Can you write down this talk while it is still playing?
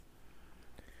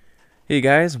Hey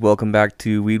guys, welcome back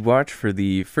to Weed Watch for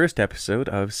the first episode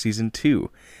of Season 2.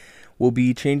 We'll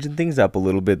be changing things up a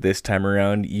little bit this time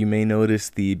around. You may notice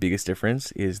the biggest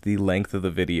difference is the length of the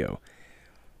video.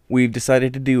 We've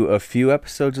decided to do a few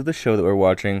episodes of the show that we're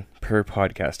watching per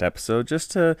podcast episode just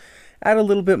to add a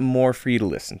little bit more for you to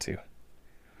listen to.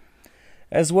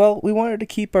 As well, we wanted to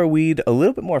keep our weed a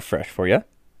little bit more fresh for you.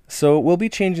 So we'll be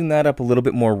changing that up a little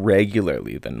bit more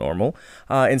regularly than normal.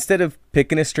 Instead of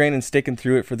picking a strain and sticking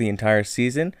through it for the entire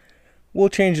season, we'll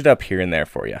change it up here and there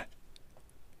for you.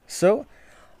 So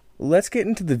let's get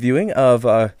into the viewing of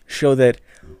a show that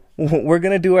we're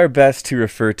going to do our best to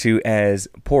refer to as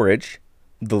Porridge,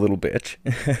 the little bitch.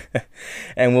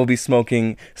 And we'll be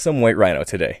smoking some White Rhino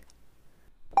today.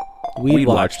 We'd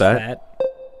watch that.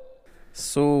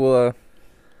 So a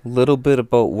little bit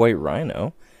about White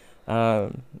Rhino.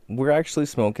 We're actually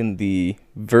smoking the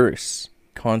Verse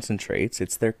concentrates.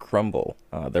 It's their crumble,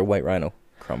 their White Rhino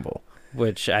crumble.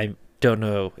 Which I don't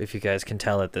know if you guys can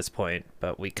tell at this point,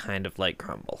 but we kind of like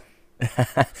crumble.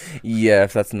 Yeah,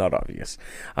 if that's not obvious.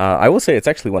 I will say it's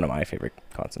actually one of my favorite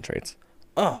concentrates.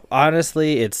 Oh,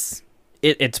 honestly, it's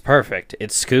perfect.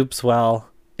 It scoops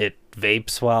well, it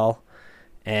vapes well,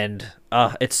 and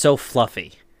it's so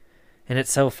fluffy, and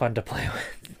it's so fun to play with.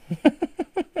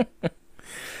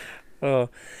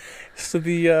 So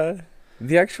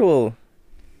the actual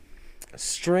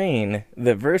strain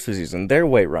that Verse was using, their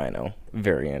White Rhino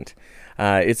variant,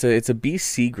 it's a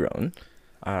BC grown,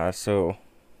 so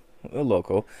a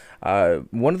local.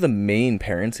 One of the main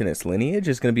parents in its lineage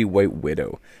is going to be White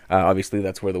Widow. Obviously,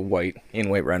 that's where the white in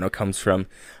White Rhino comes from,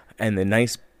 and the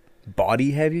nice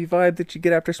body heavy vibe that you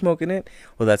get after smoking it,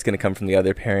 well, that's going to come from the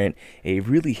other parent, a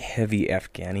really heavy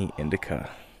Afghani indica.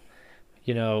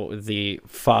 You know, the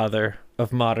father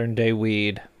of modern day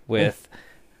weed with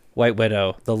White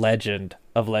Widow, the legend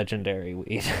of legendary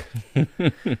weed.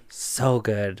 So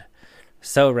good.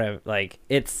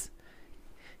 It's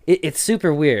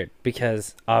super weird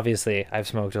because obviously I've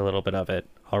smoked a little bit of it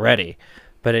already,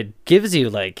 but it gives you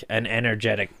like an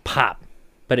energetic pop,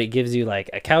 but it gives you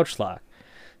like a couch lock.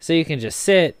 So you can just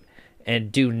sit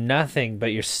and do nothing,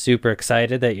 but you're super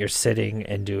excited that you're sitting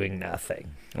and doing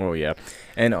nothing. Oh, yeah.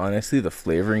 And honestly, the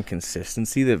flavor and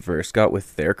consistency that Verse got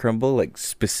with their crumble, like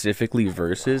specifically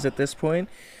Verse's at this point,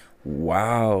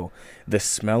 wow. The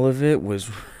smell of it was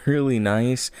really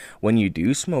nice. When you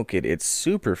do smoke it, it's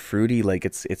super fruity. Like,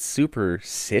 it's super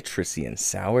citrusy and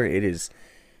sour. It is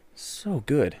so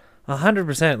good.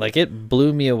 100%. Like, it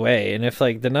blew me away. And if,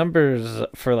 like, the numbers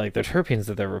for, like, the terpenes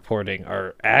that they're reporting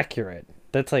are accurate,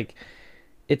 that's, like...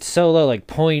 It's so low, like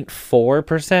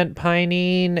 0.4%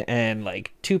 pinene and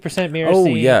like 2% myrcene. Oh,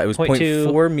 yeah. It was 0.2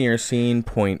 myrcene,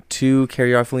 0.2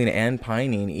 caryophyllene, and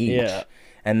pinene each. Yeah.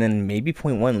 And then maybe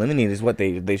 0.1 limonene is what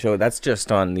they show. That's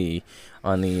just on the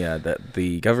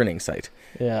governing site.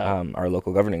 Yeah. Our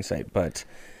local governing site. But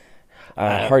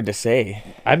hard to say.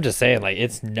 I'm just saying, like,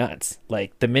 it's nuts.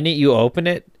 Like, the minute you open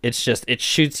it, it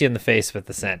shoots you in the face with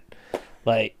the scent.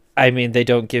 Like, I mean, they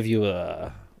don't give you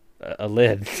a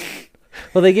lid.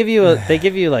 Well, they give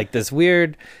you like this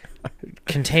weird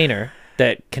container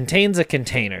that contains a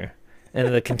container,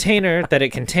 and the container that it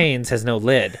contains has no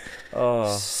lid.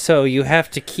 Oh. So you have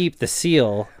to keep the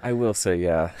seal. I will say,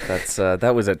 yeah,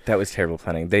 that was terrible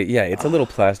planning. It's a little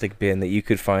plastic bin that you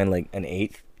could find like an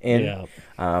eighth in. Yeah.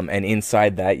 And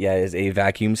inside that, is a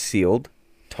vacuum sealed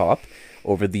top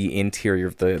over the interior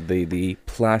of the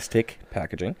plastic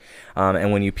packaging.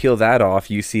 And when you peel that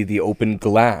off, you see the open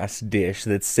glass dish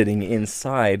that's sitting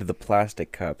inside the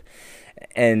plastic cup.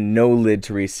 And no lid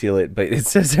to reseal it, but it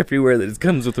says everywhere that it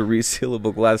comes with a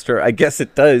resealable glass jar. I guess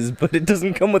it does, but it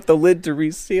doesn't come with the lid to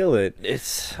reseal it.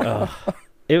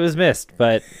 It was missed,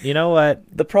 but you know what?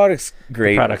 The product's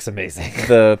great. The product's amazing.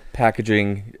 The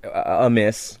packaging, a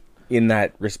miss in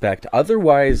that respect.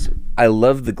 Otherwise, I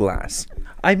love the glass.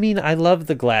 I mean, I love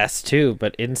the glass too,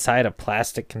 but inside a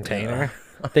plastic container.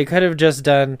 They could have just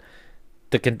done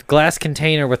the glass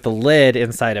container with the lid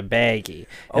inside a baggie.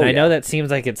 And I know that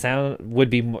seems like it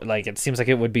seems like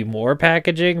it would be more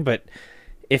packaging, but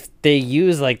if they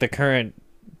use like the current,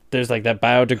 there's like that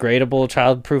biodegradable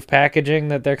childproof packaging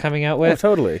that they're coming out with. Oh,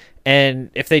 totally. And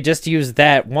if they just use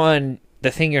that, one, the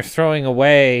thing you're throwing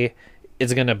away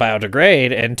is going to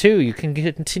biodegrade, and two, you can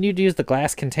continue to use the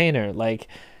glass container. Like,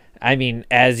 I mean,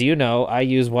 as you know, I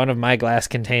use one of my glass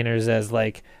containers as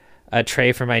like a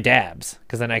tray for my dabs,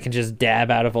 because then I can just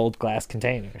dab out of old glass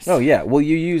containers. Oh yeah, well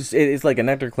you use it's like a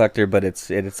nectar collector, but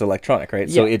it's electronic, right?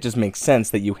 So Yeah. it just makes sense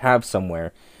that you have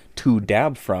somewhere to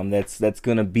dab from that's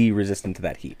gonna be resistant to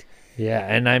that heat. Yeah,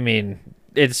 and I mean,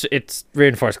 it's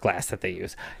reinforced glass that they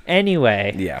use.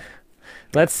 Anyway, Yeah.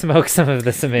 Let's smoke some of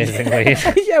this amazing weed.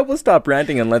 Yeah, we'll stop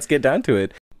ranting and let's get down to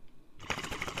it.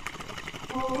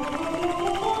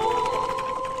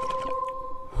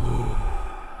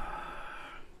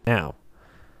 Now.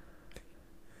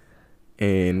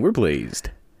 And we're blazed.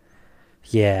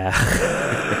 Yeah.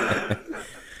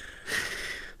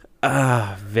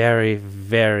 Very,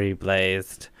 very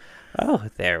blazed. Oh,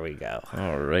 there we go.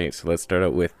 All right, so let's start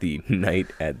out with the night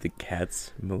at the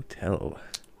Cat's Motel.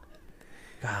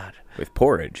 God. With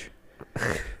porridge.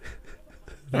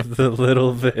 The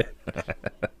little bit.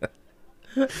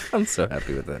 I'm so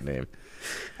happy with that name.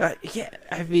 Yeah,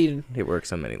 I mean, It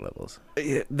works on many levels.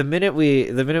 the minute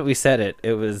we said it,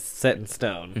 it was set in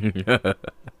stone.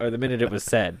 Or the minute it was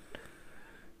said.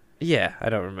 Yeah, I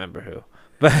don't remember who,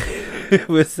 but it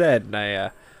was said, and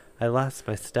I lost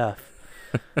my stuff.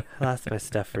 I lost my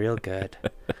stuff real good.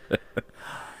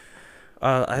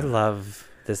 I love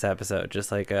this episode.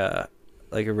 Just like a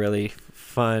really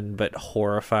fun but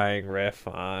horrifying riff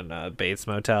on Bates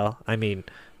Motel. I mean,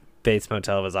 Bates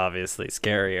Motel was obviously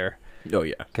scarier. Oh,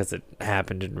 yeah. Because it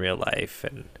happened in real life,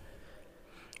 and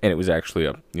it was actually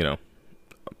a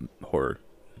horror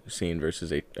scene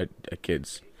versus a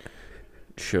kid's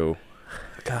show.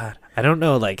 God, I don't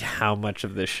know like how much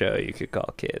of the show you could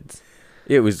call kids.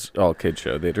 It was all kid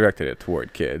show. They directed it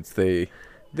toward kids. They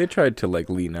tried to like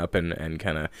lean up and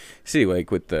kind of see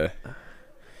like with the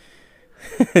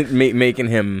making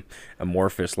him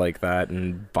amorphous like that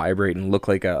and vibrate and look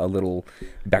like a little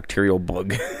bacterial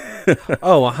bug.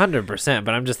 Oh, 100%.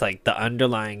 But I'm just like the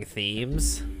underlying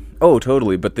themes. Oh,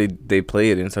 totally. But they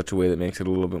play it in such a way that makes it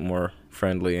a little bit more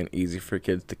friendly and easy for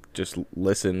kids to just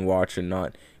listen, watch, and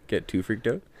not get too freaked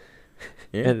out.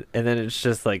 Yeah. And then it's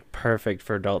just like perfect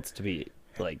for adults to be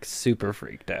like super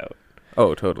freaked out.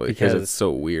 Oh, totally. Because Because- it's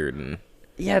so weird and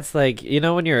Yeah, it's like, you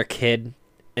know, when you're a kid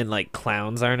and like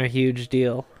clowns aren't a huge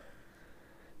deal.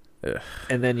 Ugh.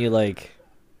 And then you like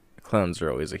clowns are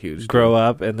always a huge grow deal.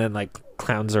 up and then like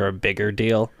clowns are a bigger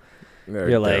deal. They're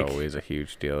you're like- always a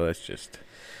huge deal. That's just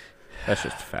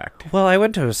fact. Well, I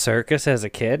went to a circus as a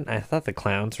kid. I thought the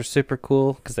clowns were super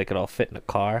cool because they could all fit in a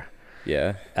car.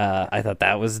 Yeah. I thought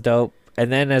that was dope.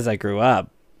 And then as I grew up,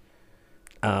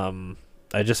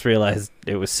 I just realized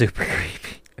it was super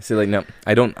creepy. See, like, no,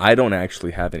 I don't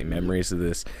actually have any memories of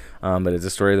this, but it's a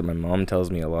story that my mom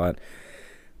tells me a lot.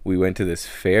 We went to this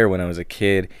fair when I was a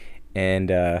kid,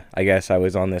 and I guess I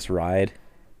was on this ride,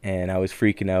 and I was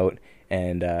freaking out,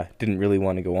 and didn't really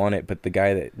want to go on it, but the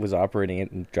guy that was operating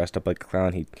it and dressed up like a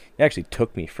clown, he actually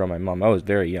took me from my mom. I was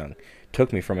very young.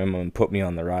 Took me from my mom and put me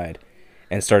on the ride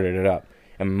and started it up.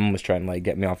 And my mom was trying to, like,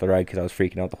 get me off the ride because I was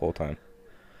freaking out the whole time.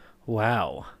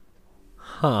 Wow.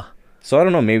 Huh. So I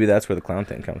don't know, maybe that's where the clown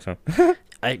thing comes from.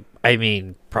 I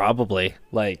mean, probably.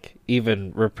 Like,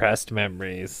 even repressed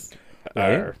memories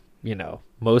Right. are, you know,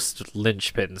 most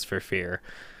linchpins for fear.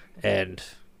 And,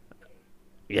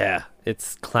 yeah,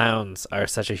 it's clowns are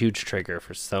such a huge trigger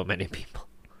for so many people.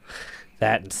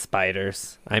 That and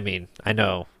spiders. I mean, I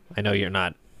know you're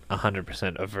not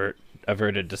 100%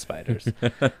 averted to spiders.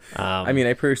 I mean,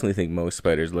 I personally think most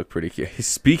spiders look pretty cute.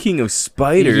 Speaking of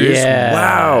spiders,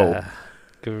 wow.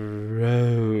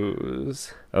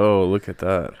 Gross. Oh, look at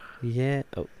that. Yeah.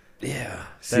 Oh, yeah.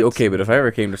 See, okay, but if I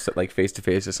ever came to like face to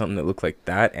face with something that looked like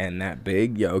that and that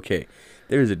big, yeah, okay,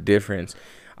 there's a difference.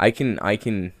 I can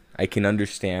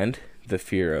understand the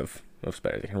fear of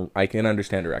spiders. I can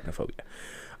understand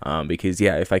arachnophobia. Because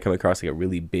yeah, if I come across like a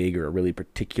really big or a really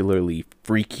particularly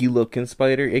freaky looking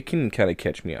spider, it can kind of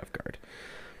catch me off guard.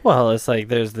 Well, it's like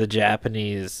there's the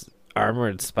Japanese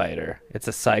armored spider. It's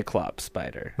a cyclops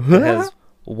spider. It has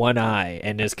one eye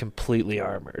and is completely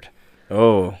armored.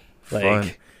 Oh, Like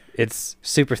fun. it's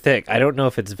super thick. I don't know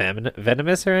if it's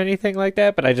venomous or anything like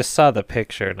that, but I just saw the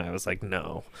picture and I was like,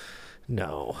 no.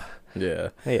 Yeah.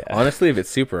 Yeah. Honestly, if it's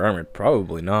super armored,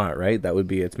 probably not, right? That would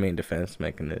be its main defense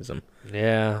mechanism.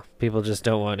 Yeah, people just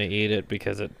don't want to eat it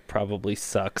because it probably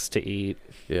sucks to eat.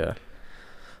 Yeah.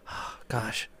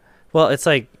 Gosh. Well, it's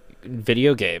like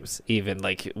video games, even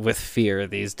like with fear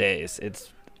these days.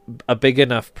 It's a big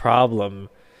enough problem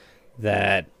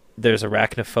that there's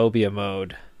arachnophobia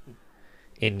mode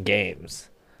in games.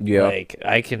 Yeah. Like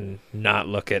I can not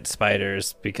look at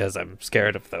spiders because I'm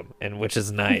scared of them, and which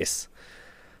is nice.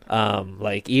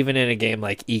 Like even in a game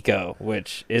like Eco,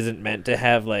 which isn't meant to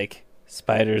have like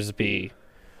spiders be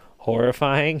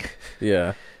horrifying.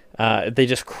 Yeah. They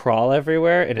just crawl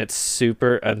everywhere and it's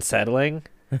super unsettling.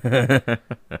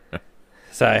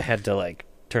 So I had to like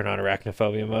turn on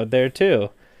arachnophobia mode there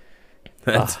too.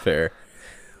 That's fair.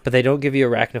 But they don't give you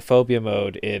arachnophobia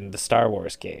mode in the Star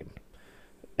Wars game.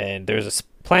 And there's a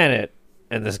planet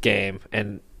in this game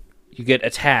and you get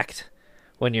attacked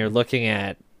when you're looking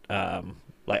at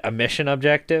like a mission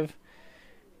objective,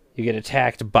 you get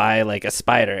attacked by like a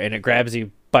spider and it grabs you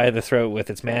by the throat with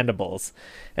its mandibles,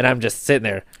 and I'm just sitting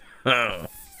there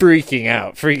freaking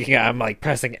out. I'm like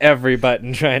pressing every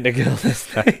button trying to kill this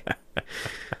thing.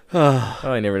 Oh,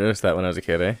 I never noticed that when I was a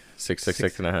kid, eh?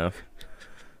 666.5.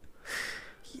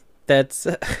 That's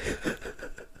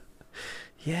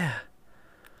yeah.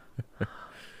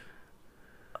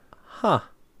 Huh.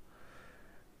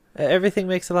 Everything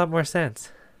makes a lot more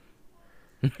sense.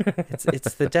 It's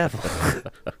the devil.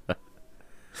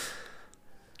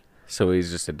 So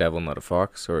he's just a devil, not a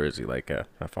fox, or is he like a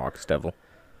fox devil?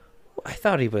 I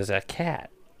thought he was a cat.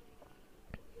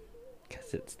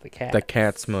 Because it's the cat. The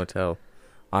Cat's Motel.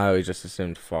 I always just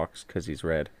assumed fox because he's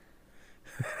red.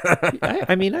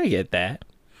 I mean, I get that.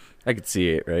 I could see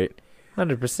it, right?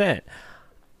 100%.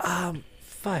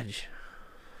 Fudge.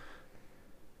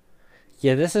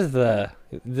 Yeah, this is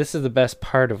the best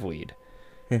part of weed,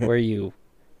 where you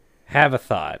have a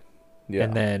thought,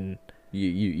 and then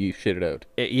you shit it out.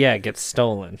 It gets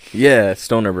stolen. Yeah,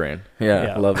 stoner brain.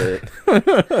 Yeah. Love it.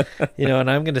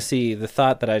 And I'm gonna see the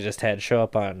thought that I just had show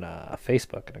up on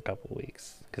Facebook in a couple of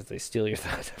weeks because they steal your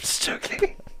thoughts. I'm just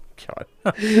joking. God.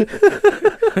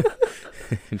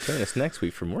 Join us next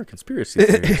week for more conspiracy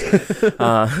theories.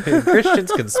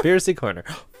 Christian's Conspiracy Corner.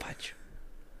 Fudge.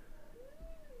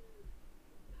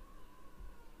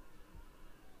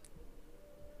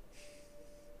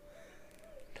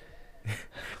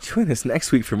 Join us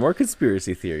next week for more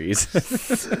conspiracy theories.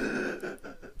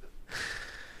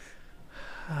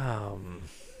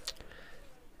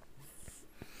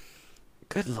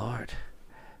 Good Lord.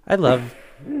 I love...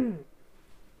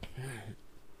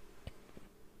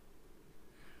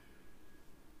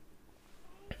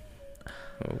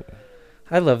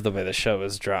 I love the way the show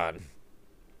is drawn.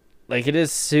 Like, it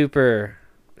is super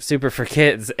for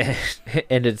kids,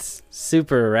 and it's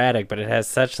super erratic, but it has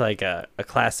such like a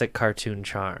classic cartoon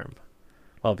charm.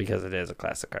 Well, because it is a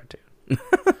classic cartoon.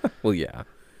 Well, yeah.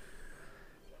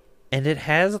 And it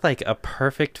has like a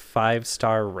perfect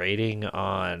 5-star rating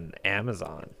on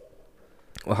Amazon.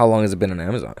 Well, how long has it been on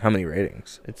Amazon? How many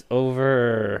ratings? It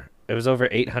was over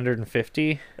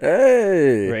 850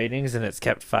 ratings, and it's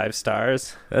kept 5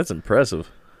 stars. That's impressive.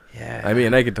 Yeah. I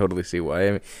mean, I could totally see why.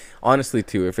 I mean, honestly,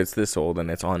 too, if it's this old and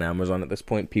it's on Amazon at this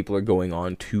point, people are going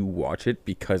on to watch it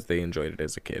because they enjoyed it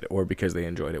as a kid or because they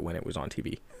enjoyed it when it was on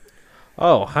TV.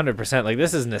 Oh, 100%. Like,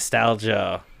 this is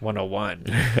nostalgia 101.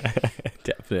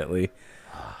 Definitely.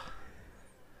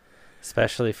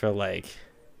 Especially for, like,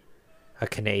 a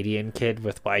Canadian kid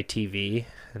with YTV,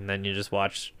 and then you just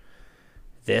watch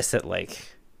this at,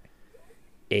 like,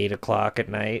 8 o'clock at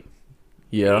night.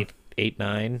 Yeah. 8,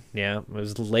 9. Yeah, it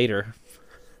was later.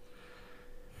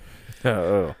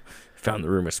 Oh. Found the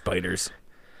room of spiders.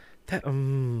 That,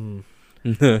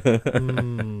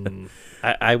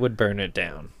 I would burn it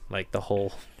down. Like, the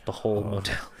whole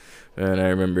motel. And I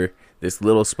remember this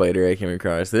little spider I came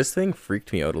across. This thing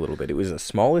freaked me out a little bit. It was the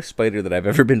smallest spider that I've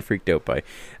ever been freaked out by.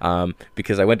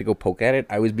 Because I went to go poke at it.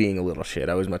 I was being a little shit.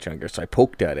 I was much younger, so I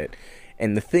poked at it.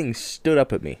 And the thing stood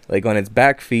up at me, like on its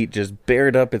back feet, just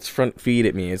bared up its front feet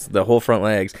at me. It's the whole front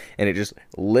legs, and it just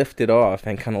lifted off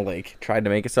and kind of like tried to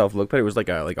make itself look better. It was like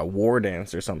a war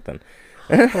dance or something.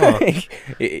 Huh.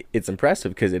 It's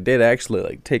impressive because it did actually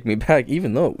like take me back,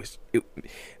 even though it was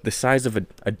the size of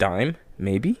a dime,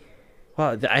 maybe.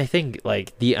 Well, I think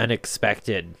like the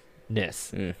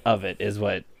unexpectedness of it is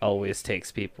what always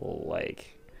takes people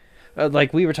like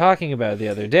we were talking about the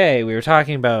other day. We were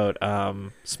talking about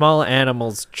small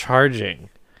animals charging.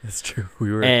 That's true.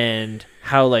 We were. And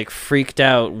how like freaked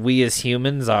out we as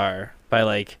humans are by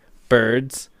like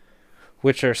birds,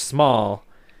 which are small.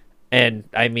 And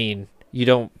I mean, you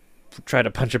don't try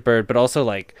to punch a bird, but also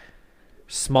like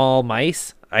small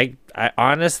mice. I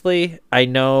honestly, I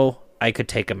know I could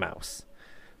take a mouse,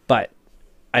 but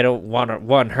I don't want to,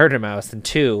 one, hurt a mouse, and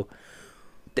two,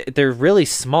 they're really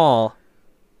small.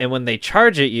 And when they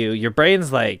charge at you, your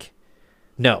brain's like,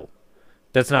 no,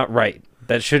 that's not right.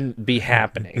 That shouldn't be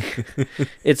happening.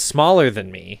 It's smaller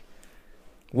than me.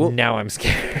 Well, now I'm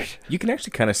scared. You can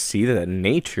actually kind of see that in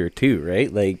nature too,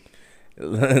 right? Like,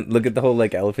 look at the whole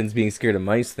like elephants being scared of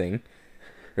mice thing,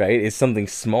 right? It's something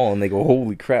small, and they go,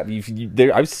 "Holy crap!"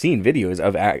 I've seen videos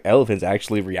of elephants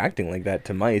actually reacting like that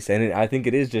to mice, and I think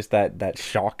it is just that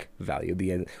shock value.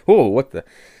 The end. Oh, what the.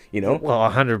 You know? Well,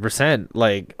 100%.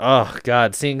 Like, oh,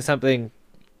 God, seeing something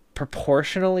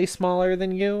proportionally smaller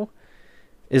than you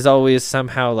is always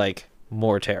somehow, like,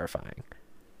 more terrifying.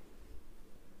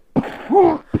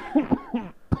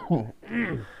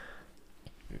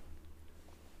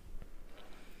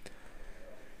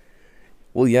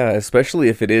 Well, Well, yeah, especially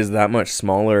if it is that much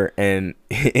smaller and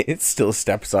it still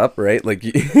steps up, right? Like,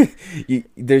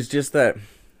 there's just that.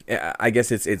 I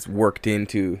guess it's worked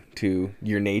into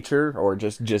your nature, or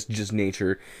just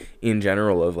nature in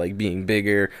general, of like being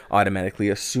bigger, automatically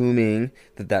assuming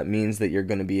that means that you're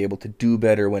going to be able to do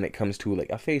better when it comes to like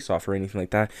a face off or anything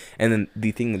like that. And then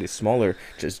the thing that is smaller,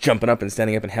 just jumping up and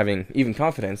standing up and having even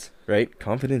confidence, right?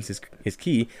 Confidence is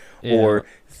key. Yeah. Or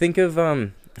think of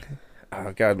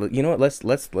oh God, you know what?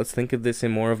 Let's think of this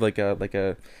in more of like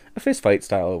a fist fight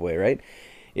style of way, right?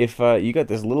 If you got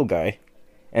this little guy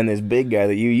and this big guy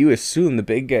that you assume the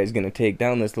big guy is going to take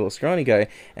down this little scrawny guy,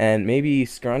 and maybe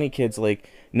scrawny kid's like,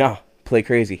 nah, play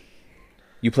crazy.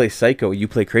 You play psycho, you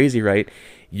play crazy, right?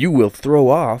 You will throw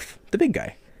off the big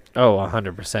guy. Oh,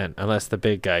 100%. Unless the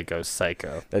big guy goes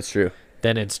psycho. That's true.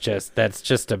 Then that's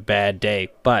just a bad day.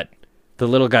 But the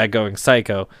little guy going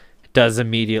psycho does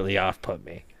immediately off-put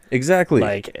me. Exactly.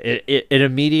 Like, it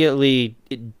immediately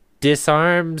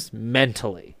disarms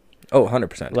mentally. Oh,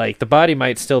 100%. Like, the body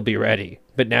might still be ready,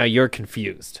 but now you're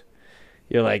confused.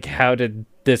 You're like, how did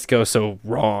this go so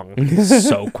wrong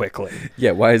so quickly?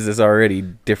 Yeah, why is this already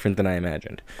different than I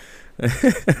imagined?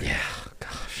 Yeah,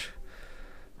 gosh.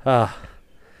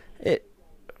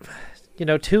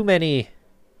 Too many...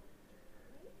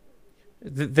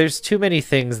 There's too many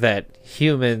things that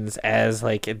humans, as,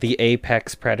 like, the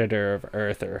apex predator of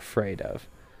Earth, are afraid of.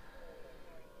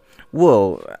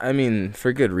 Well, I mean,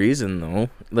 for good reason, though.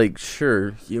 Like,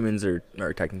 sure, humans are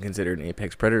technically considered an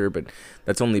apex predator, but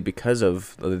that's only because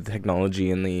of the technology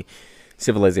and the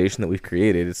civilization that we've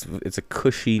created. It's a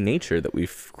cushy nature that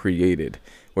we've created,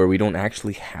 where we don't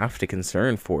actually have to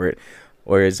concern for it.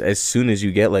 Whereas as soon as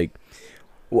you get, like,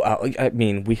 well, I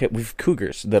mean, we've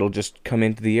cougars that'll just come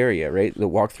into the area, right? That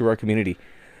walk through our community.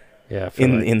 Yeah.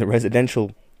 In the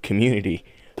residential community.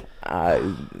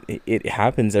 It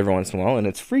happens every once in a while, and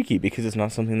it's freaky because it's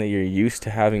not something that you're used to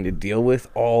having to deal with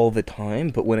all the time.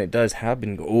 But when it does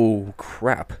happen, oh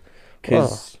crap,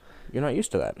 because you're not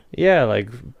used to that. Yeah,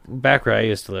 like back where I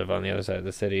used to live on the other side of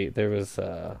the city, there was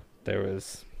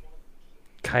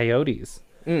coyotes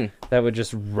that would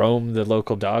just roam the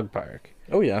local dog park.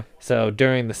 Oh yeah. So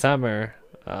during the summer,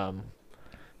 we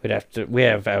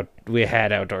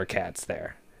had outdoor cats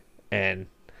there, and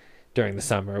during the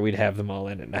summer, we'd have them all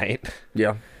in at night.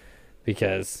 Yeah.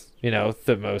 Because,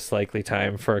 the most likely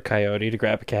time for a coyote to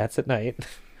grab a cat's at night.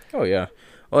 Oh, yeah.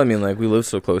 Well, I mean, like, we live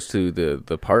so close to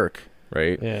the park,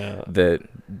 right? Yeah. That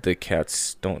the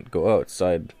cats don't go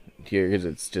outside here because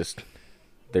it's just,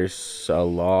 there's a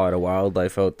lot of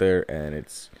wildlife out there, and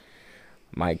it's,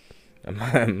 my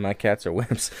cats are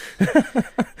wimps.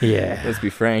 Yeah. Let's be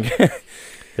frank.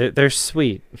 They're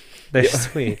sweet. They're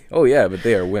sweet. Oh, yeah, but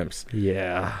they are wimps.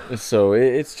 Yeah. So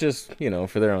it's just,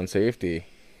 for their own safety.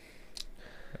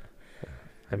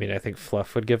 I mean, I think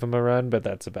Fluff would give them a run, but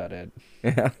that's about it.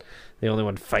 Yeah. The only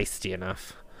one feisty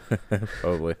enough.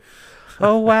 Probably.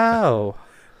 Oh, wow.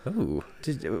 Ooh.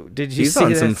 Did you He's see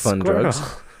on that some fun squirrel? drugs.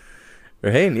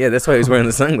 Right? Yeah, that's why he's wearing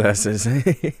the sunglasses.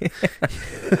 He's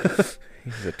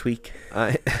a tweak.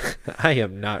 I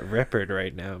am not rippered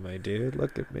right now, my dude.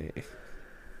 Look at me.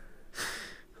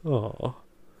 Oh.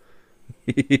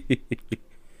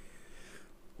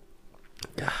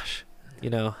 Gosh.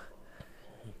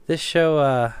 This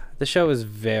show is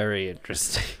very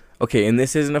interesting. Okay, and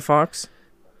this isn't a fox?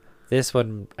 This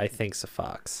one, I think, is a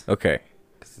fox. Okay.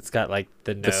 Because it's got, like,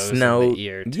 the nose snout. and the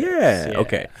ear tips. Yeah,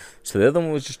 okay. So the other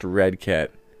one was just a red cat.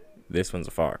 This one's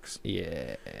a fox.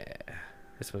 Yeah.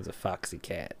 This one's a foxy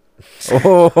cat.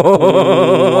 Oh,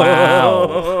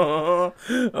 wow.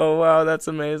 Oh, wow, that's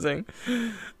amazing.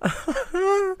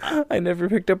 I never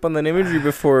picked up on that imagery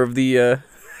before of the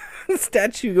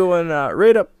statue going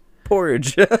right up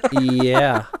porridge.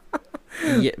 Yeah.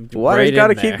 Water's right got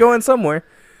to keep going somewhere.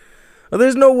 Oh,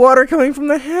 there's no water coming from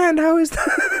the hand. How is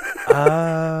that?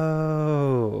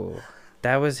 Oh.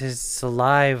 That was his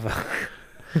saliva.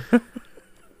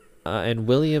 And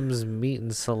William's meat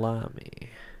and salami.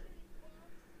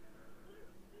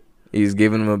 He's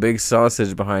giving him a big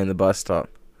sausage behind the bus stop.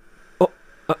 Oh.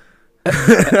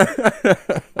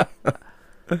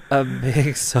 A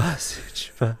big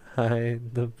sausage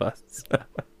behind the bus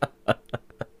stop.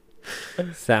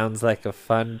 Sounds like a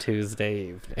fun Tuesday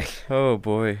evening. Oh,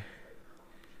 boy.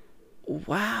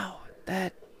 Wow.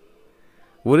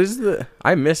 What is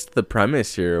I missed the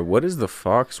premise here. What does the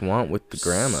fox want with the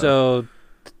grandma? So,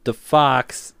 the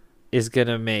fox is going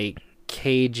to make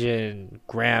Cajun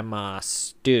grandma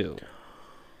stew.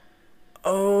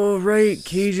 Oh, right.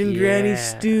 Cajun Granny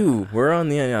Stew. We're on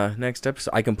the next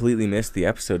episode. I completely missed the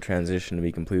episode transition, to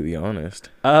be completely honest.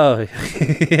 Oh,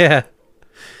 yeah.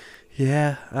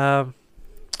 Yeah.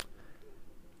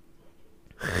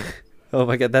 Oh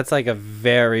my god, that's like a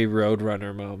very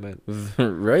Roadrunner moment.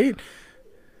 Right?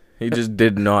 He just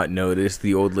did not notice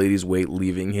the old lady's weight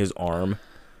leaving his arm.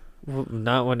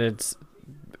 Not when it's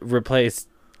replaced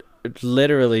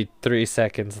literally 3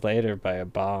 seconds later by a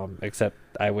bomb, except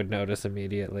I would notice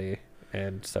immediately,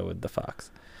 and so would the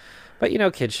fox. But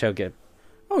kids show get.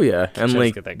 Oh yeah, and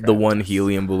like the one gravitas.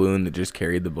 helium balloon that just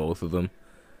carried the both of them.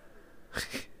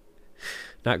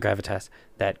 Not gravitas,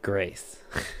 that grace.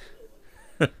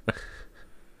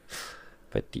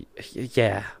 But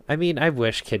yeah, I mean, I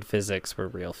wish kid physics were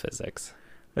real physics.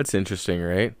 That's interesting,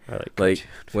 right? Or Like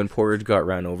when Porridge got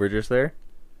ran over just there,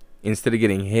 instead of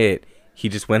getting hit, he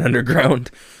just went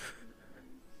underground.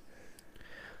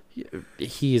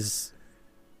 He's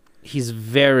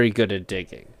very good at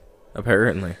digging.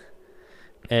 Apparently.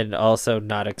 And also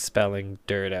not expelling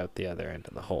dirt out the other end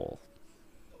of the hole.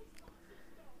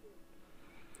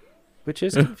 Which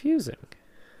is confusing.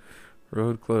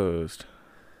 Road closed.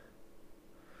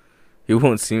 You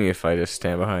won't see me if I just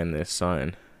stand behind this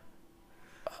sign.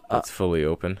 It's fully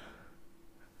open.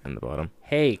 In the bottom.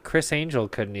 Hey, Chris Angel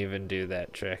couldn't even do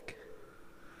that trick.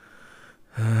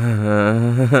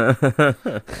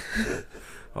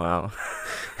 Wow.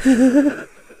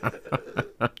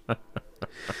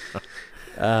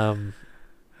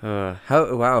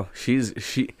 How? Wow.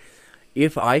 She.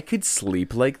 If I could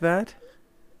sleep like that,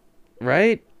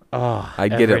 right? Oh,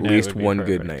 I'd get at least one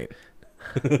good night.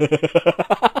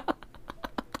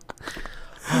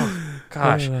 Oh,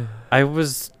 gosh, I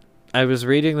was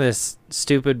reading this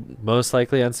stupid, most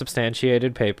likely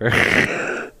unsubstantiated paper,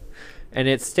 and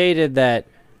it stated that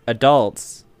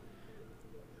adults,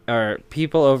 or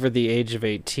people over the age of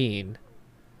 18,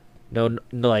 no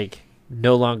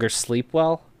longer sleep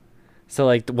well. So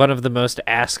like one of the most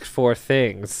asked for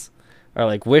things, or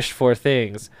like wished for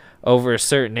things over a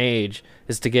certain age,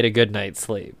 is to get a good night's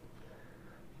sleep.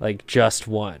 Like just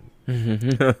one.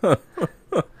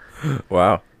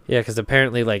 Wow. Yeah, because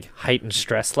apparently like heightened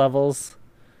stress levels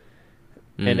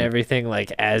and everything,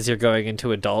 like as you're going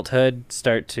into adulthood,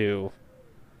 start to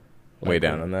weigh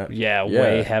down on that. Yeah,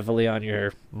 weigh heavily on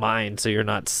your mind, so you're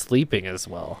not sleeping as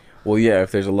well. Well, yeah,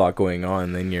 if there's a lot going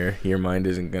on, then your mind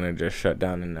isn't gonna just shut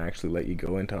down and actually let you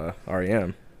go into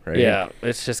REM, right? Yeah,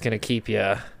 it's just gonna keep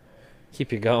you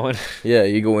going. Yeah,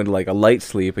 you go into like a light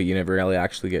sleep, but you never really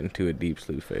actually get into a deep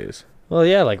sleep phase. Well,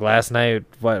 yeah, like last night,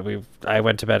 I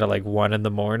went to bed at like 1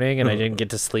 a.m. and I didn't get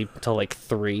to sleep until like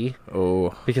 3.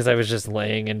 Oh, because I was just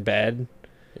laying in bed.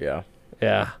 Yeah.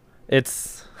 Yeah,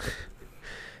 it's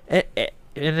and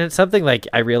it's something like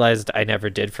I realized I never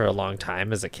did for a long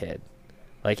time as a kid.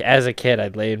 Like as a kid,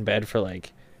 I'd lay in bed for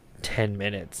like 10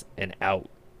 minutes and out.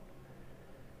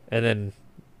 And then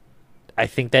I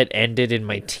think that ended in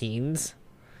my teens.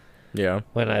 Yeah.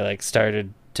 When I like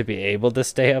started to be able to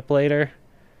stay up later.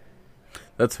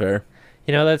 That's fair.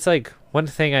 That's like one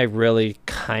thing I really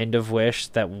kind of wish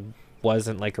that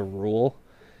wasn't like a rule.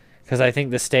 Because I think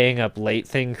the staying up late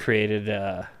thing created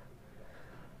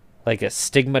like a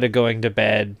stigma to going to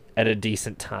bed at a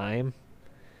decent time.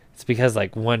 It's because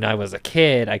like when I was a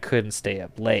kid, I couldn't stay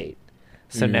up late.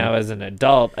 So now as an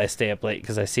adult, I stay up late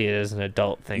because I see it as an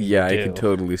adult thing to do. I can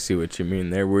totally see what you mean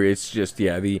there, where it's just,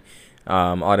 the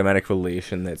automatic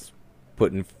relation that's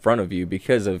put in front of you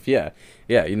because of, you're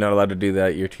not allowed to do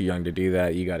that, you're too young to do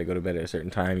that, you got to go to bed at a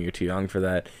certain time, you're too young for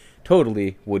that.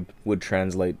 Totally would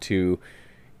translate to,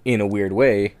 in a weird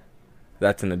way,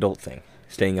 that's an adult thing.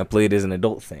 Staying up late is an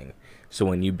adult thing. So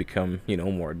when you become,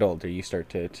 more adult, or you start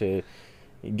to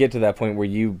get to that point where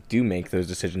you do make those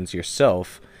decisions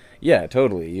yourself, yeah,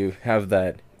 totally. You have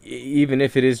that, even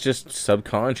if it is just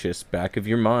subconscious, back of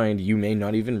your mind, you may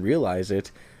not even realize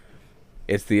it.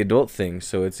 It's the adult thing,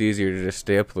 so it's easier to just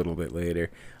stay up a little bit later.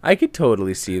 I could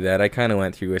totally see that. I kind of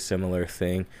went through a similar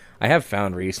thing. I have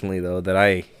found recently, though, that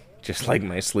I just like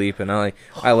my sleep, and I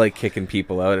like kicking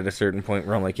people out at a certain point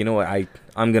where I'm like, you know what,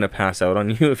 I'm going to pass out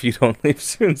on you if you don't leave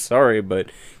soon. Sorry,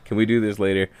 but can we do this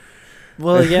later?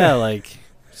 Well, yeah, like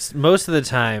most of the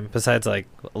time, besides like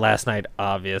last night,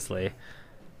 obviously,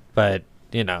 but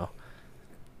there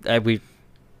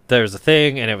was a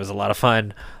thing and it was a lot of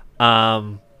fun,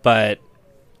 but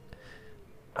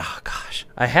oh gosh,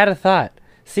 I had a thought.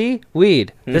 See,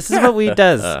 weed, this is what weed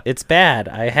does. It's bad.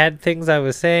 I had things I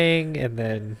was saying and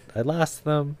then I lost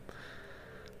them.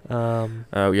 We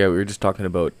were just talking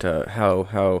about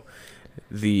how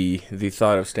the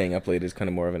thought of staying up late is kind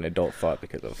of more of an adult thought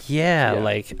because of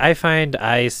like I find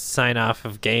I sign off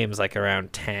of games like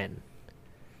around 10.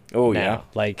 Oh now. Yeah,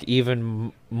 like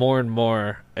even more and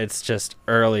more, it's just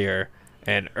earlier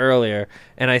and earlier,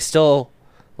 and I still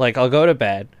like I'll go to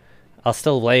bed, I'll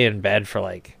still lay in bed for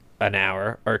like an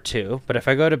hour or two. But if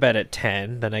I go to bed at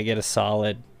 10, then I get a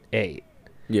solid 8.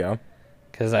 Yeah.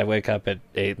 Because I wake up at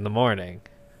 8 in the morning.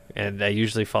 And I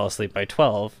usually fall asleep by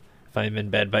 12 if I'm in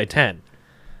bed by 10.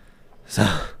 So...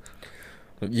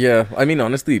 Yeah, I mean,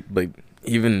 honestly, like,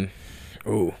 even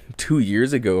 2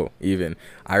 years ago, even,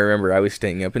 I remember I was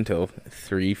staying up until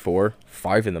 3, 4,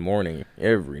 5 in the morning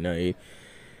every night,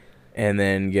 and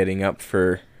then getting up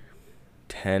for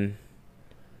 10,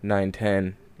 9,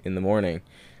 10 in the morning.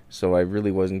 So I really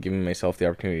wasn't giving myself the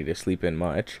opportunity to sleep in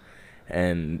much,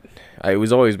 and it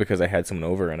was always because I had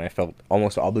someone over, and I felt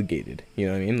almost obligated, you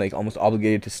know what I mean? Like, almost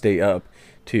obligated to stay up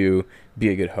to be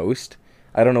a good host.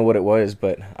 I don't know what it was,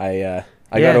 but I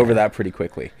got over that pretty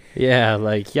quickly. Yeah,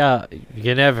 like,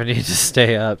 you never need to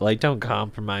stay up. Like, don't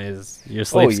compromise your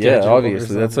sleep schedule. Oh, yeah,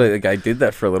 obviously. That's why, like, I did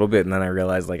that for a little bit, and then I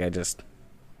realized, like, I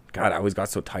always got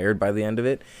so tired by the end of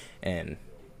it, and...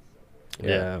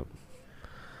 Yeah.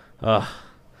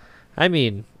 I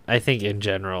mean, I think in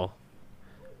general,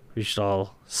 we should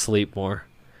all sleep more.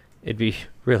 It'd be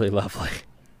really lovely.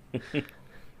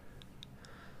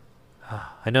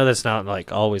 I know that's not,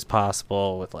 like, always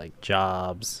possible with, like,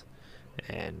 jobs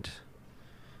and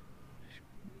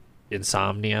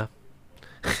insomnia.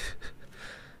 I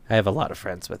have a lot of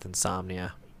friends with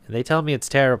insomnia, and they tell me it's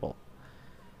terrible.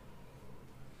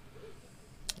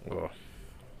 Ugh.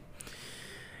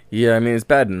 Yeah, I mean, it's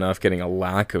bad enough getting a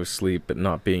lack of sleep, but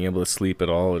not being able to sleep at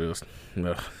all. It was,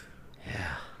 ugh.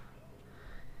 Yeah.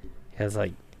 It's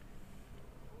like...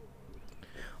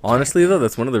 Honestly, though,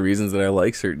 that's one of the reasons that I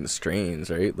like certain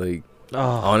strains, right? Like,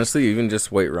 honestly, even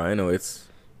just White Rhino, it's...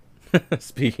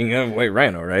 Speaking of White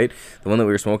Rhino, right? The one that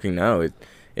we were smoking now,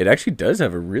 it actually does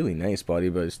have a really nice body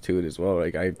buzz to it as well.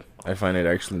 Like, I find it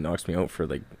actually knocks me out for,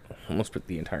 like, almost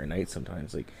the entire night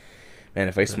sometimes. Like, man,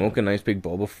 if I smoke a nice big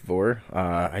bowl before,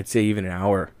 I'd say even an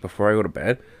hour before I go to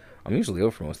bed, I'm usually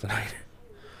out for most of the night.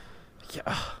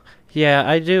 Yeah,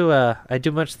 I do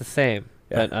much the same.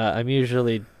 Yeah. But I'm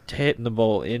usually hitting the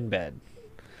bowl in bed.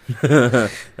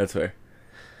 That's fair.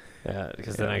 Yeah,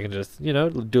 because then I can just, do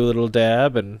a little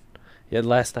dab. And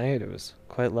last night it was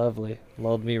quite lovely.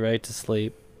 Lulled me right to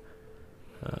sleep.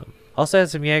 Also had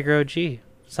some Jaeger OG.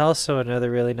 It's also another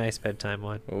really nice bedtime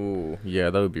one. Oh, yeah,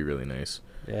 that would be really nice.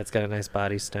 Yeah, it's got a nice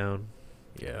body stone.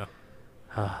 Yeah.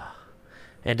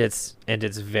 And it's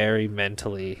very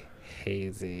mentally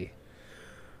hazy.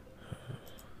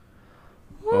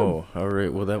 Oh, all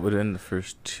right. Well, that would end the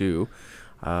first two.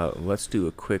 Let's do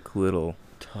a quick little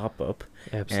top-up.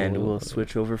 Absolutely. And we'll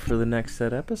switch over for the next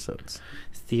set episodes.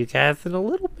 See you guys in a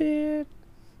little bit.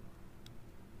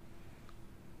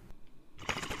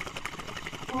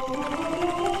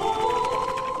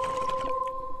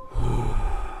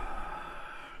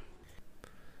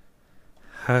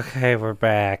 Okay, we're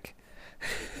back.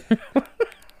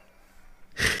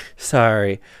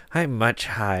 Sorry, I'm much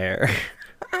higher.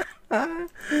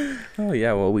 Oh,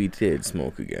 yeah, well, we did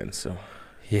smoke again, so...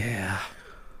 Yeah,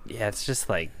 it's just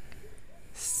like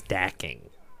stacking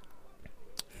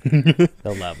the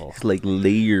levels. It's like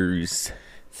layers.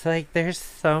 It's like there's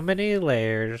so many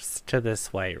layers to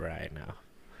this White Rhino.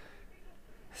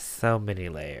 So many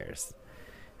layers.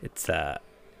 It's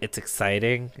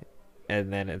exciting,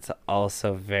 and then it's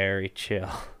also very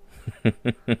chill.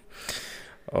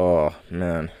 Oh,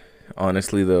 man.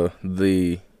 Honestly, though,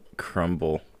 the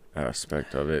crumble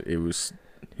aspect of it, it was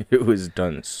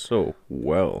done so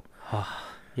well.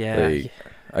 Yeah. Like,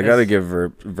 I gotta give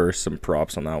Verse some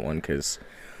props on that one, because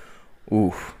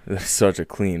that's such a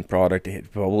clean product.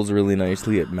 It bubbles really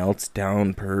nicely. It melts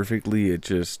down perfectly. It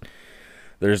just,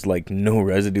 there's like no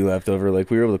residue left over. Like,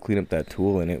 we were able to clean up that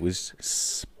tool, and it was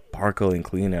sparkling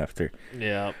clean after.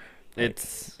 Yeah.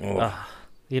 It's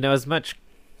as much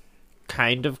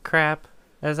kind of crap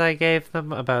as I gave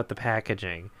them about the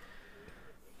packaging.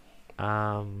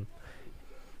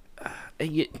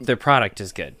 Their product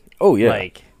is good. Oh, yeah.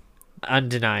 Like,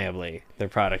 undeniably, their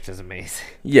product is amazing.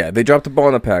 Yeah, they dropped the ball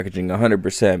on the packaging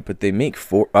 100%, but they make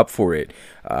up for it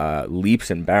leaps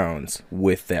and bounds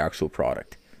with the actual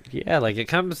product. Yeah, like, it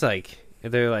comes, like,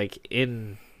 they're, like,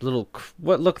 in little,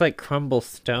 what look like crumble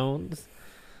stones.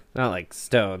 Not like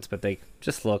stones, but they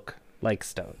just look like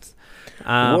stones.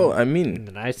 Well, I mean...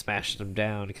 And I smashed them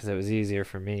down because it was easier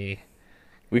for me.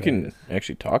 We can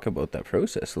actually talk about that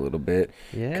process a little bit.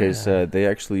 Yeah. Because they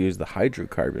actually use the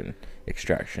hydrocarbon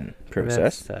extraction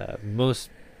process. That's most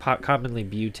commonly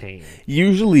butane.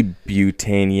 Usually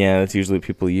butane, yeah. That's usually what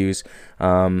people use.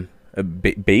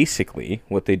 Basically,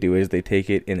 what they do is they take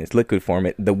it in its liquid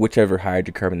form, whichever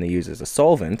hydrocarbon they use as a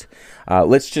solvent.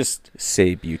 Let's just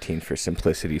say butane for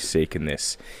simplicity's sake in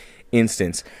this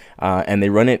instance. And they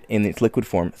run it in its liquid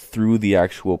form through the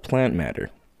actual plant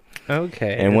matter.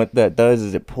 Okay. And what that does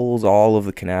is it pulls all of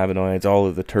the cannabinoids, all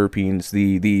of the terpenes,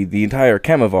 the entire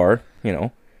chemovar, you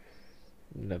know,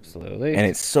 Absolutely. and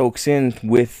it soaks in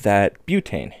with that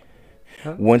butane.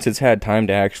 Huh? Once it's had time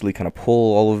to actually kind of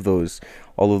pull all of those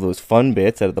fun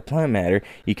bits out of the plant matter,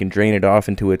 you can drain it off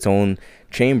into its own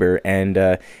chamber,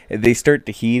 and they start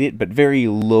to heat it, but very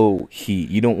low heat.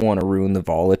 You don't want to ruin the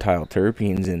volatile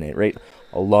terpenes in it, right?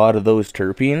 A lot of those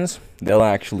terpenes, they'll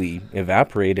actually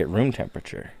evaporate at room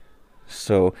temperature.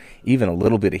 So even a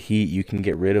little bit of heat, you can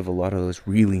get rid of a lot of those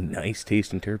really nice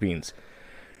tasting terpenes.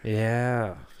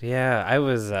 Yeah. Yeah. I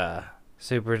was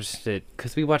super interested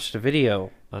because we watched a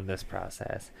video on this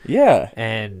process. Yeah.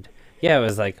 And yeah, it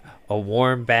was like a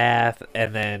warm bath,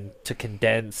 and then to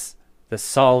condense the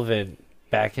solvent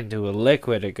back into a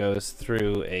liquid, it goes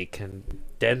through a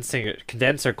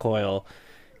condenser coil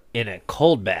in a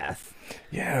cold bath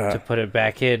Yeah. to put it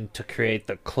back in to create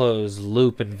the closed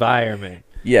loop environment.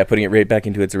 Yeah, putting it right back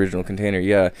into its original container,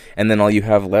 yeah. And then all you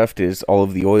have left is all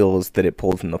of the oils that it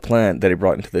pulled from the plant that it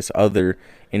brought into this other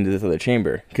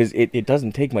chamber. Because it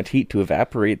doesn't take much heat to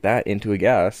evaporate that into a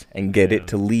gas and get it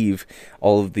to leave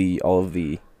all of the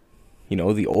you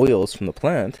know, the oils from the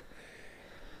plant.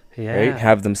 Yeah. Right?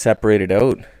 Have them separated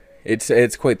out.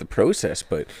 It's quite the process,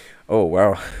 but oh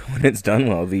wow, when it's done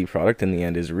well, the product in the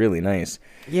end is really nice.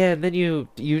 Yeah, and then you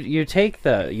take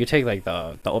like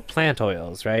the plant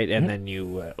oils, right? And then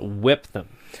you whip them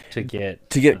to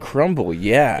get crumble.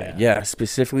 Yeah.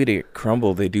 Specifically to get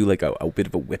crumble, they do like a bit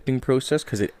of a whipping process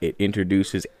because it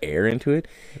introduces air into it,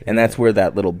 and that's where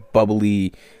that little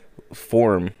bubbly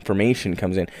formation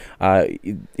comes in.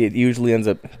 It usually ends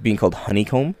up being called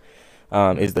honeycomb.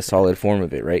 Is the solid form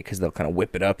of it, right? Because they'll kind of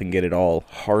whip it up and get it all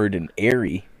hard and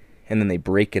airy, and then they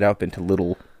break it up into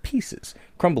little pieces,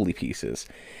 crumbly pieces,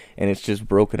 and it's just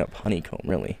broken up honeycomb,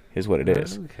 really, is what it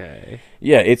is. Okay.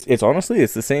 Yeah, it's honestly,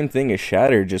 it's the same thing as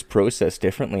shatter, just processed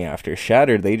differently after.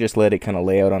 Shatter, they just let it kind of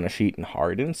lay out on a sheet and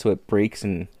harden, so it breaks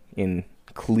in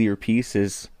clear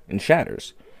pieces and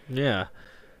shatters. Yeah.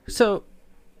 So,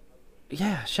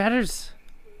 yeah,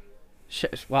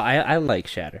 well, I like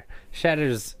shatter.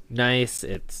 Shatter's nice.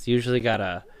 It's usually got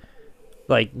a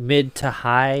like mid to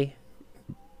high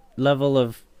level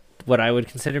of what I would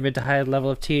consider mid to high level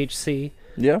of THC.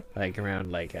 Yeah. Like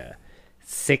around like a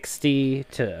 60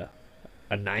 to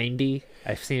a 90.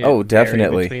 I've seen it Oh, vary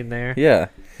definitely. between there. Yeah.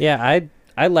 Yeah,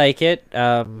 I like it.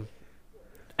 I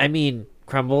mean,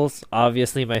 Crumble's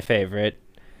obviously my favorite.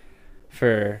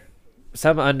 For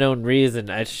some unknown reason,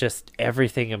 it's just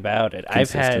everything about it.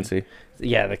 Consistency.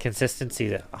 The consistency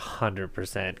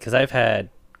 100%. Because I've had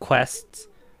Quest's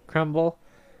Crumble.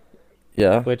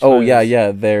 Yeah. Which oh, was-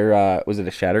 yeah. There was it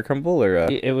a shatter crumble or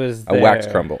It was a wax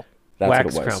their crumble? That's wax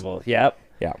what it was. Crumble. Yep.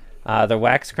 Yeah. The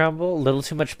wax crumble, a little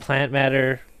too much plant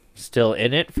matter still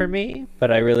in it for me,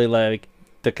 but I really like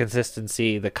the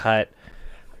consistency, the cut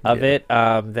of it.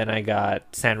 Then I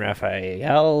got San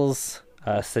Rafael's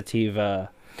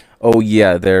sativa. Oh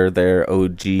yeah, their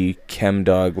OG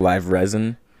ChemDog live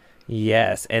resin.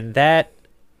 Yes, and that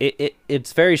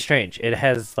it's very strange. It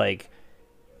has like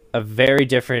a very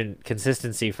different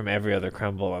consistency from every other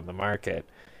crumble on the market.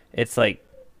 It's like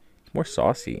More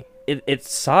saucy.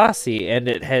 it's saucy, and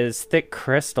it has thick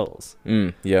crystals.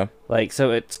 Yeah. Like,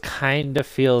 so it kind of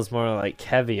feels more like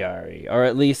caviar-y, or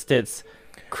at least it's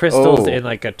crystals in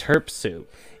like a terp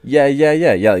soup. Yeah,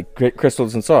 like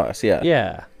crystals and sauce, yeah.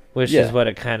 Yeah, which Yeah. is what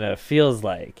it kind of feels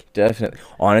like. Definitely.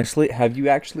 Honestly, have you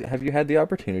had the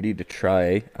opportunity to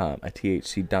try a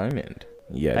THC diamond?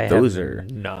 Yeah, I those have are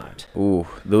not. ooh,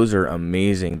 those are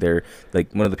amazing. They're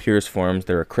like one of the purest forms.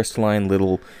 They're a crystalline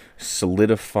little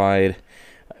solidified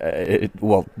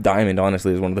diamond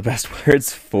honestly is one of the best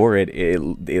words for it.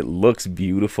 It looks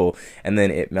beautiful, and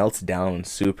then it melts down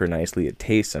super nicely. It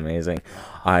tastes amazing.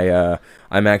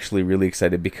 I'm actually really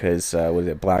excited because was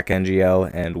it black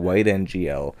NGL and white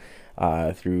NGL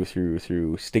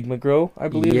through Stigma Grow, I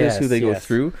believe is who they go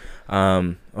through.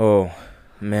 Oh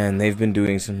man, they've been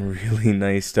doing some really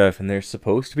nice stuff, and they're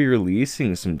supposed to be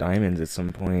releasing some diamonds at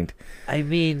some point. I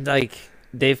mean, like,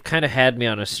 they've kind of had me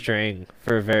on a string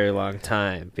for a very long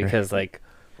time because, like,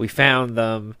 we found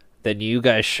them, then you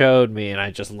guys showed me, and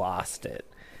I just lost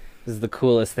it. This is the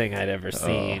coolest thing I'd ever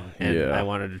seen, and yeah. I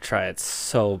wanted to try it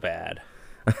so bad.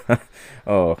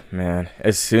 Oh man,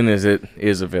 as soon as it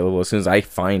is available, as soon as I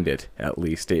find it, at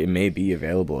least it may be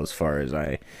available. As far as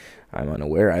I'm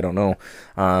unaware, I don't know.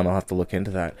 I'll have to look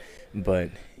into that, but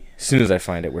as soon as I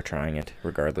find it, we're trying it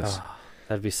regardless. Oh,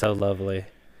 that'd be so lovely.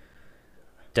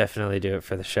 Definitely do it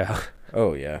for the show.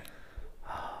 Oh yeah.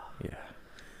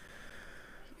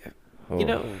 Oh. You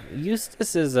know,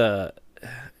 Eustace is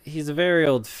he's a very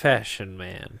old-fashioned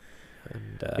man.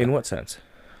 And In what sense?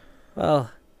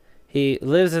 well, he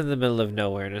lives in the middle of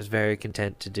nowhere and is very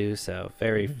content to do so.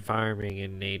 Very farming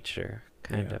in nature,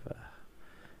 kind of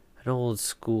an old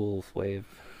school way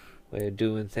of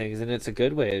doing things, and it's a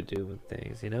good way of doing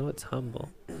things. It's humble,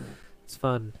 it's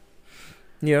fun,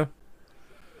 Yeah.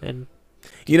 and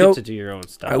You get know, to do your own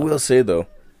stuff. I will say though,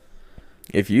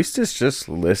 if Eustace just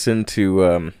listened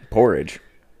to Porridge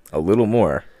a little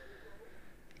more.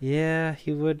 Yeah,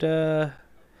 he would.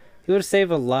 He would save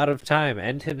a lot of time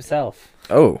and himself.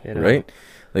 Oh, You know? right.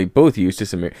 Like both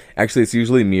Eustace and actually, it's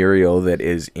usually Muriel that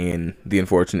is in the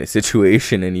unfortunate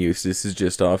situation, and Eustace is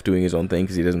just off doing his own thing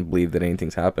because he doesn't believe that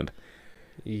anything's happened.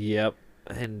 Yep,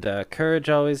 and Courage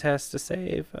always has to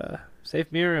save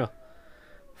Muriel.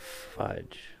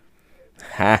 Fudge.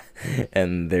 Ha!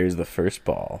 And there's the first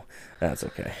ball. That's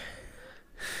okay.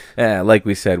 Yeah, like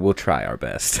we said, we'll try our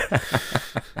best.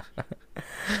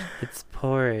 It's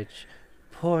porridge.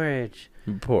 Porridge.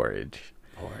 Porridge.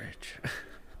 Porridge.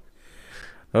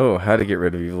 Oh, how to get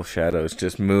rid of evil shadows.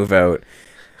 Just move out.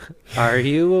 Are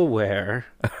you aware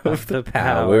of the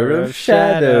Power of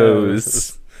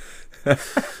shadows.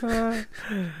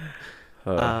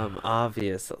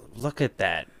 Obvious. Look at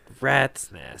that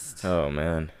rat's nest. Oh,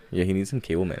 man. Yeah, he needs some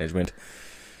cable management. Is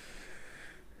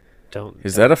Don't.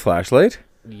 that a flashlight?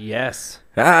 Yes.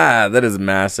 Ah, that is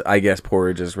massive. I guess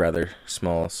Porridge is rather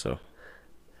small, so.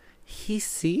 He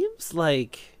seems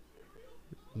like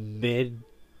mid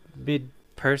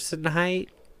person height.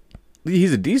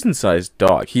 He's a decent sized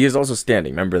dog. He is also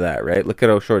standing. Remember that, right? Look at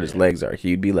how short his legs are.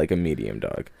 He'd be like a medium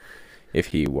dog if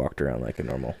he walked around like a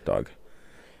normal dog.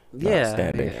 Yeah.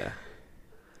 standing. Yeah.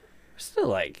 Still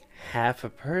like half a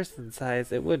person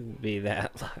size. It wouldn't be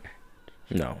that large.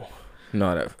 No,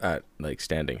 not at like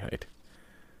standing height.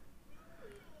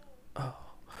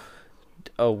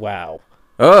 Oh wow.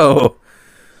 Oh,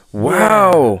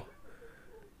 wow.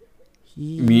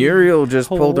 Muriel just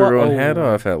pulled her own head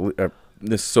off at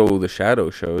this. So the shadow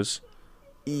shows.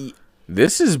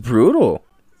 This is brutal.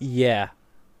 Yeah.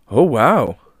 Oh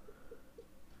wow.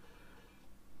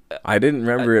 I didn't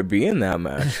remember it being that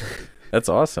much. That's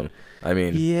awesome. I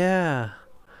mean, Yeah.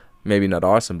 maybe not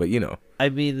awesome, but you know. I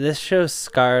mean, this show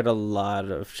scarred a lot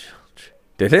of children.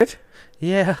 Did it?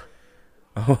 Yeah.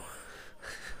 Oh,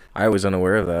 I was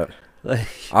unaware of that. Like,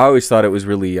 I always thought it was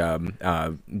really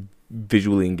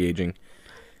visually engaging.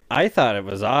 I thought it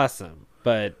was awesome,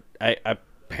 but I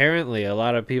apparently a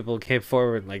lot of people came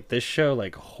forward like this show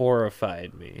like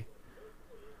horrified me.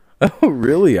 Oh,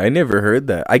 really? I never heard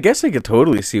that. I guess I could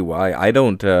totally see why. I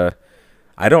don't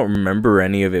remember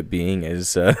any of it being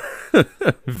as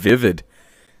vivid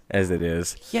as it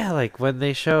is. Yeah, like when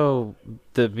they show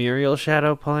the Muriel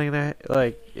shadow pulling their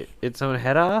its own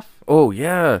head off, Oh,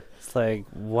 yeah. it's like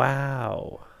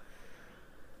wow.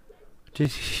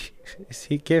 Is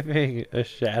he giving a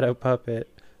shadow puppet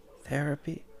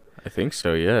therapy? I think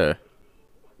so, yeah.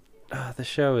 Oh, the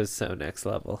show is so next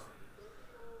level.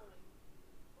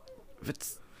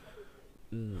 It's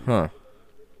Huh.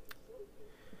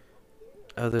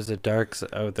 oh, there's a dark side.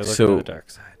 Oh, they're looking So- at the dark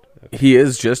side. Okay. He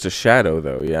is just a shadow,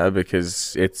 though, yeah,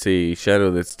 because it's a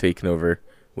shadow that's taken over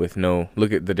with no...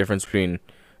 Look at the difference between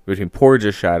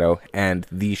Porridge's shadow and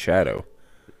the shadow,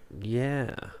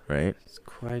 Yeah, right? it's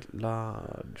quite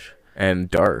large.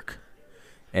 And dark.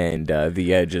 And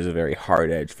the edge is a very hard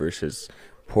edge versus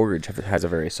Porridge has a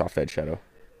very soft edge shadow.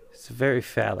 It's a very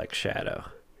phallic shadow.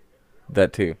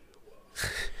 That too.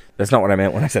 That's not what I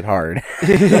meant when I said hard.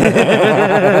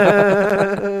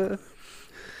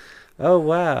 Oh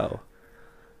wow.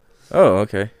 Oh,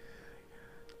 okay.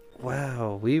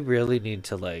 Wow, we really need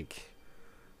to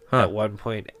Huh. at one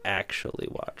point actually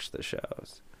watch the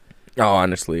shows. Oh,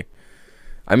 honestly.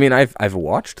 I mean, I've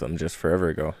watched them just forever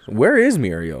ago. Where is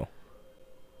Muriel?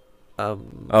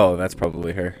 Oh, that's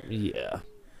probably her. Yeah.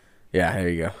 Yeah, there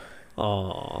you go.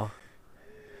 Aw.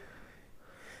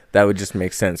 That would just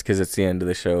make sense because it's the end of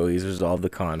the show. He's resolved the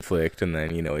conflict, and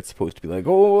then, it's supposed to be like,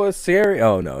 oh, it's Sari.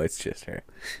 Oh, no, it's just her.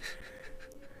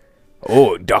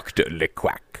 Oh, Dr.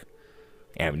 Lequack.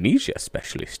 Amnesia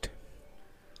specialist.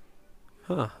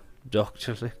 Huh.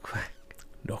 Dr. Liquack.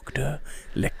 Dr.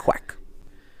 Lequack.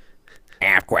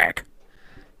 Quack.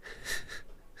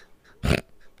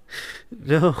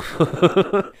 No.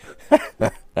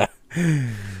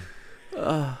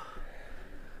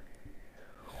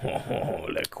 Oh,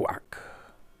 Lequack.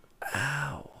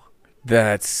 Ow.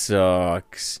 That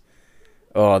sucks.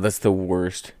 Oh, that's the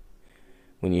worst.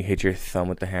 When you hit your thumb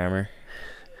with the hammer.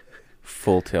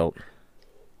 Full tilt.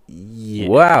 Yeah.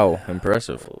 Wow,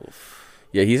 impressive.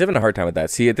 Yeah, he's having a hard time with that.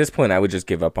 See, at this point, I would just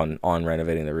give up on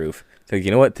renovating the roof. It's like,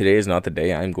 you know what? Today is not the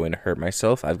day I'm going to hurt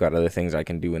myself. I've got other things I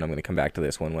can do, and I'm going to come back to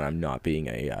this one when I'm not being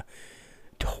a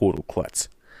total klutz.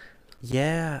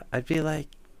 Yeah, I'd be like,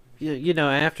 you know,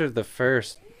 after the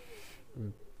first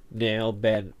nail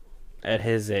bent at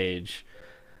his age,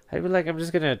 I'd be like, I'm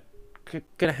just gonna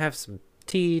have some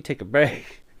tea, take a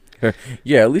break,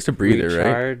 Yeah, at least a breather,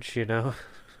 recharge, you know.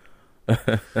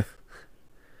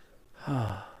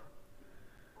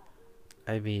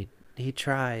 I mean, he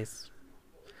tries.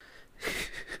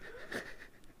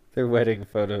 Their wedding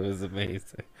photo is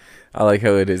amazing. I like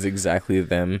how it is exactly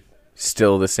them,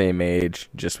 still the same age,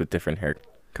 just with different hair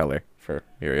color for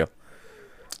Muriel.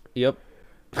 Yep.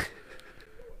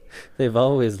 They've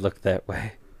always looked that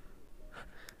way.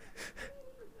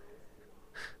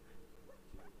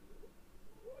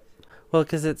 Well,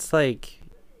 because it's like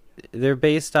they're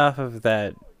based off of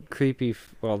that creepy,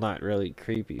 well, not really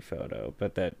creepy photo,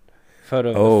 but that photo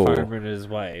of the farmer and his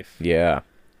wife. Yeah.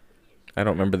 I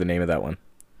don't remember the name of that one.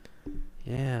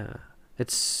 Yeah.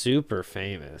 It's super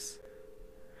famous.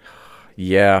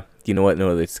 Yeah. You know what?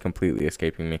 No, it's completely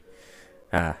escaping me.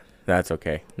 That's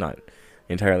okay. Not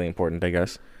entirely important, I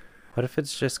guess. What if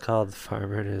it's just called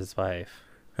Farmer and His Wife?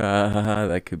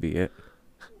 That could be it.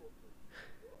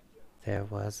 There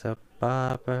was a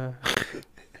barber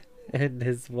and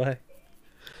his wife.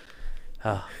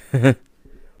 Oh.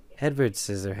 Edward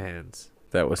Scissorhands.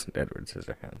 That wasn't Edward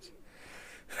Scissorhands.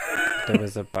 There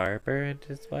was a barber and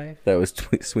his wife? That was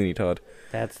Sweeney Todd.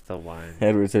 That's the one.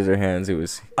 Edward Scissorhands, it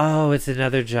was... Oh, it's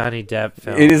another Johnny Depp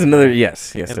film. It is another...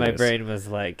 Yes, and my brain was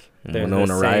like, they're Winona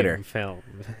the same Ryder. film.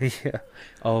 Yeah.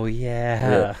 Oh,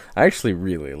 yeah. I actually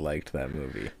really liked that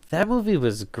movie. That movie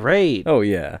was great. Oh,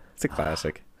 yeah. It's a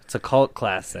classic. It's a cult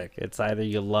classic. It's either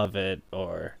you love it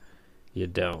or you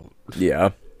don't.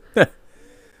 Yeah.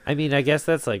 I mean, I guess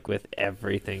that's like with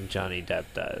everything Johnny Depp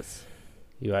does.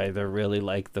 You either really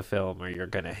like the film or you're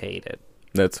going to hate it.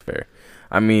 That's fair.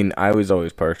 I mean, I was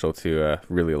always partial to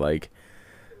really like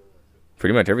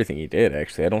pretty much everything he did,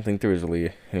 actually. I don't think there was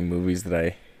really any movies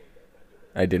that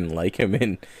I didn't like him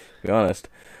in, to be honest.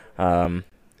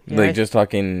 Just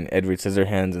talking Edward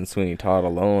Scissorhands and Sweeney Todd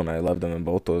alone, I loved him in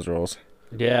both those roles.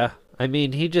 Yeah. I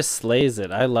mean, he just slays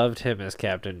it. I loved him as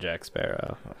Captain Jack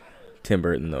Sparrow. Tim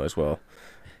Burton, though, as well.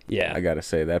 Yeah. I gotta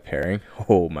say, that pairing,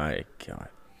 oh my god.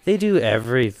 They do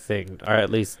everything, or at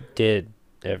least did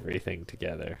everything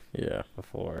together. Yeah.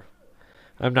 Before.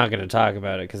 I'm not going to talk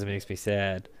about it because it makes me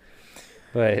sad.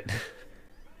 But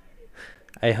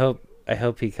I hope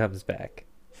he comes back.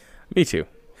 Me too.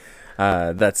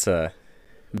 That's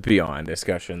beyond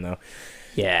discussion, though.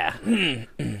 Yeah.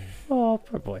 Oh,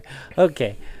 poor boy.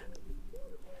 Okay.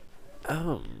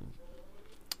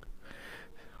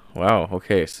 Wow.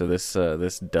 Okay. So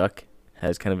this duck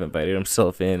has kind of invited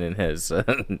himself in and has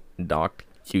knocked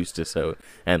Eustace out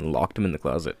and locked him in the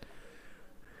closet.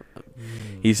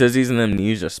 He says he's an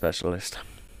amnesia specialist.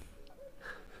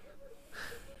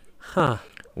 Huh.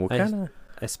 What kind of...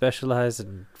 I specialize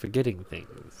in forgetting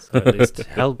things, or at least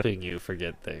helping you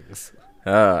forget things.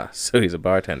 So he's a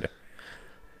bartender.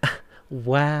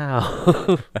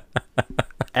 Wow.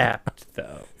 Apt,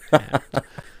 though. Apt.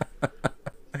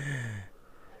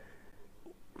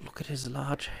 Look at his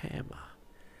large hammer.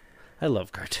 I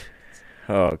love cartoons.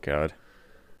 Oh, God.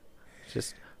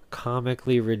 Just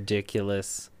comically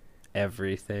ridiculous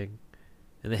everything.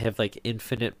 And they have, like,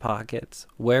 infinite pockets.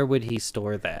 Where would he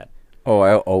store that? Oh,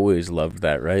 I always loved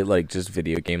that, right? Like, just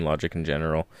video game logic in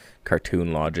general,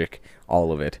 cartoon logic,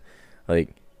 all of it.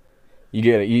 Like, you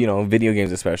get, video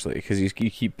games especially, because you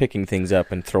keep picking things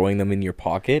up and throwing them in your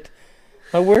pocket.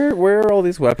 Where are all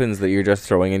these weapons that you're just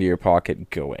throwing into your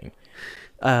pocket going?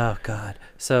 Oh, God.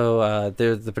 So,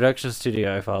 the production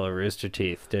studio I follow, Rooster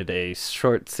Teeth, did a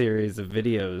short series of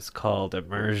videos called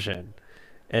Immersion.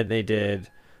 And they did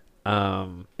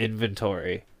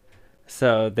inventory.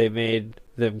 So, they made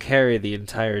them carry the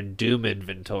entire Doom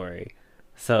inventory.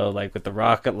 So, like, with the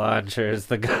rocket launchers,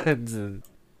 the guns, and...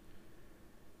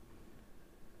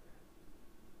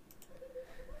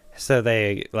 So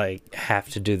they, like, have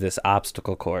to do this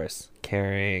obstacle course,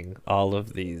 carrying all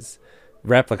of these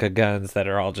replica guns that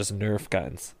are all just Nerf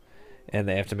guns. And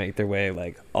they have to make their way,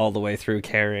 like, all the way through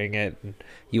carrying it. And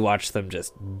you watch them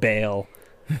just bail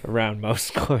around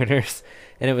most corners.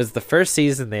 And it was the first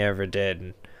season they ever did.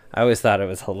 And I always thought it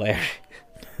was hilarious.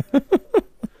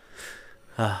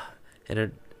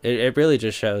 And it really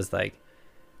just shows, like,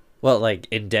 well, like,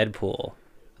 in Deadpool,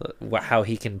 how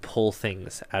he can pull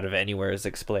things out of anywhere is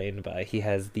explained by he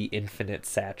has the infinite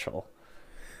satchel.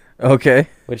 Okay.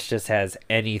 Which just has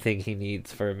anything he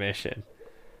needs for a mission.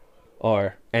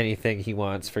 or anything he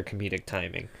wants for comedic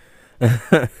timing.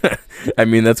 I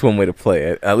mean, that's one way to play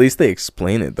it. At least they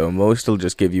explain it, though. Most will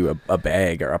just give you a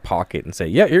bag or a pocket and say,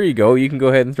 yeah, here you go. You can go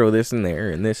ahead and throw this in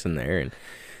there and this in there. And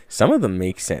some of them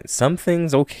make sense. Some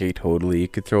things, okay, totally. You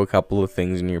could throw a couple of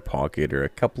things in your pocket or a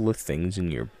couple of things in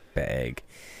your bag.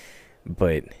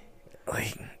 But,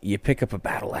 like, you pick up a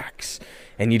battle axe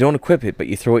and you don't equip it, but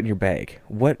you throw it in your bag.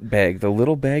 What bag? The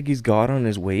little bag he's got on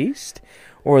his waist?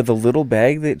 Or the little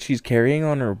bag that she's carrying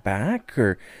on her back?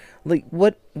 Or... like,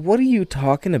 what are you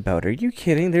talking about? Are you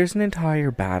kidding? There's an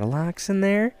entire battle axe in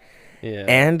there. Yeah.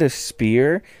 And a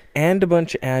spear. And a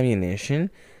bunch of ammunition.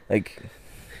 Like,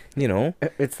 you know.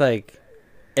 It's like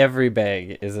every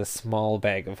bag is a small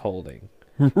bag of holding.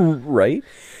 Right?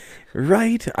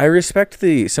 Right. I respect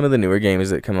some of the newer games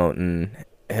that come out and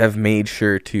have made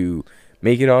sure to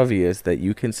make it obvious that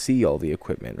you can see all the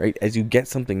equipment, right? As you get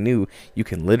something new, you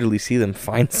can literally see them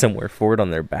find somewhere for it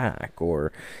on their back.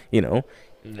 Or, you know...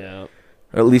 no.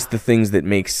 Or at least the things that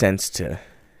make sense to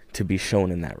be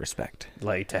shown in that respect.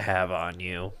 Like to have on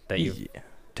you that you've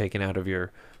taken out of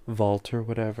your vault or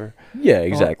whatever. Yeah,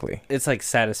 exactly. Well, it's like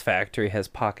Satisfactory has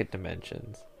pocket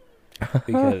dimensions.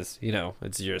 Because, you know,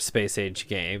 it's your space age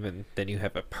game, and then you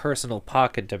have a personal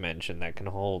pocket dimension that can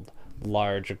hold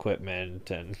large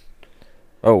equipment and...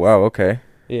 oh, wow, okay.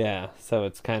 yeah, so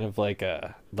it's kind of like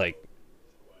a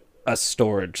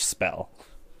storage spell.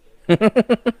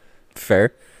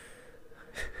 Fair.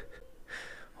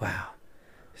 Wow.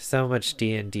 So much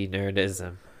D&D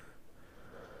nerdism.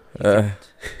 I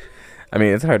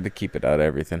mean, it's hard to keep it out of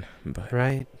everything, but...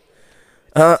 right?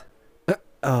 oh,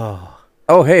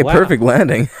 hey, wow. Perfect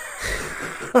landing.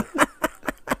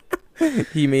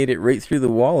 He made it right through the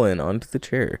wall and onto the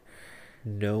chair.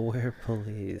 Nowhere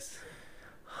police.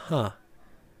 Huh.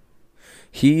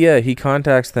 He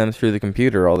contacts them through the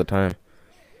computer all the time.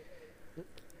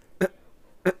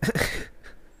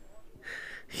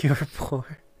 You're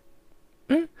poor.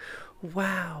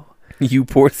 Wow. You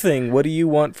poor thing. What do you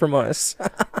want from us?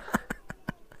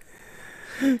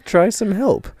 Try some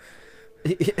help.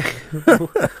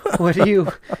 What do you...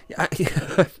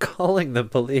 I'm calling the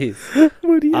police.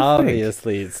 What do you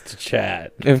Obviously, it's to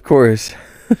chat. Of course.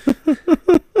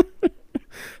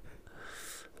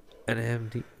 An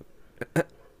empty...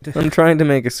 I'm trying to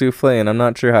make a souffle and I'm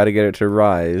not sure how to get it to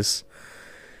rise.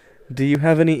 Do you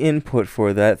have any input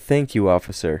for that? Thank you,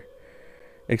 officer.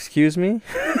 Excuse me?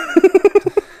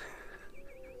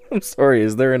 I'm sorry,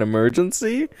 is there an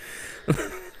emergency?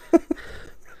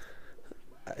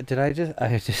 I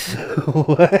just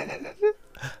what?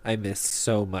 I missed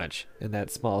so much in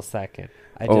that small second.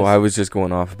 I was just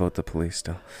going off about the police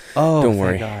still. Oh, don't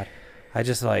worry. God. I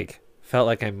just felt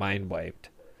like I mind wiped.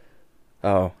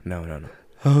 Oh, no.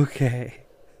 Okay.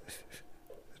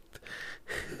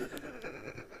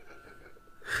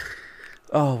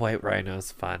 Oh, White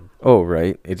Rhino's fun. Oh,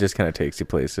 right. It just kind of takes you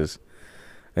places.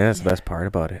 And that's the best part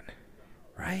about it.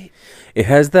 Right? It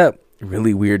has that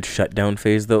really weird shutdown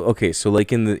phase, though. Okay, so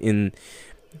like in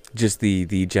just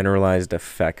the generalized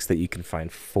effects that you can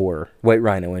find for White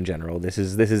Rhino in general. This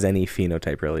is any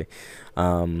phenotype, really.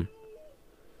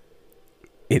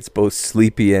 It's both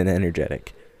sleepy and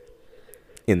energetic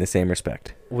in the same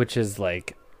respect. Which is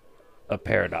like a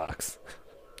paradox.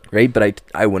 Right? But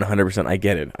I 100%, I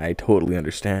get it. I totally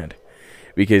understand.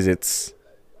 Because it's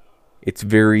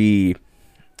very...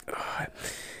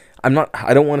 I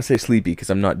don't want to say sleepy because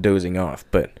I'm not dozing off,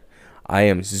 but I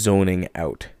am zoning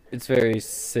out. It's very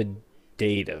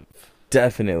sedative.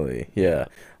 Definitely, yeah.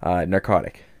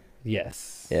 Narcotic.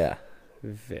 Yes. Yeah.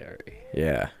 Very.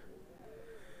 Yeah.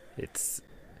 It's...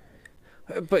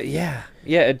 but yeah,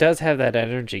 it does have that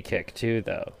energy kick too,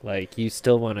 though. Like, you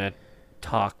still want to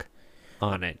talk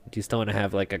on it. You still want to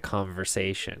have like a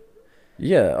conversation.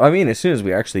 Yeah, I mean, as soon as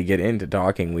we actually get into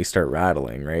talking, we start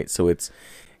rattling, right? So it's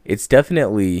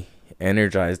definitely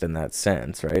energized in that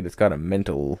sense, right? It's got a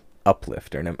mental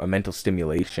uplift or a mental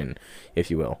stimulation, if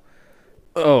you will.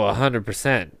 Oh,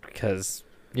 100%. Because,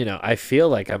 I feel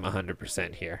like I'm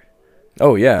 100% here.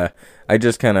 Oh, yeah. I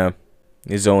just kind of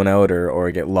zone out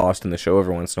or get lost in the show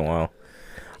every once in a while.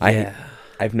 Yeah.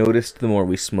 I've noticed the more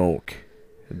we smoke,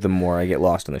 the more I get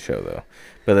lost in the show, though.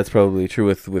 But that's probably true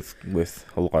with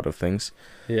a lot of things.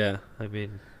 Yeah, I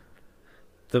mean,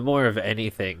 the more of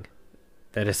anything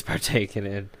that is partaken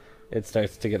in, it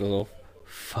starts to get a little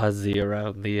fuzzy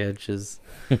around the edges.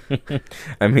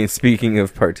 I mean, speaking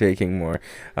of partaking more,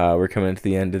 we're coming to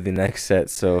the end of the next set,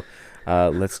 so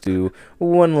let's do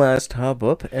one last hop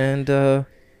up, and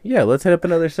let's hit up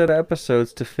another set of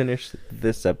episodes to finish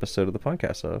this episode of the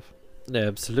podcast off.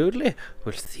 Absolutely.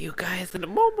 We'll see you guys in a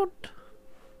moment.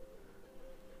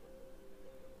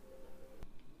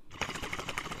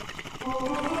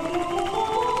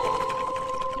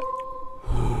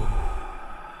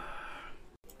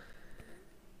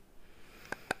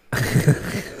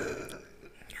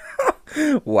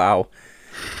 Wow.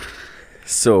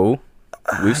 So,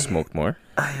 we've smoked more.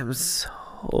 I am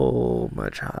so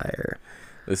much higher.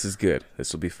 This is good.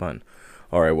 This will be fun.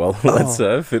 All right, well, let's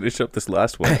finish up this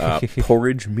last one.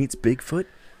 Porridge meets Bigfoot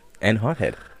and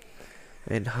Hothead.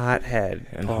 And hothead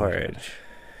And porridge. Hothead.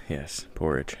 Yes,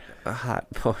 porridge. A hot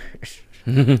porridge.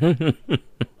 I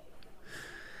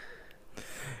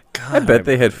bet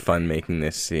they had fun making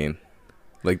this scene.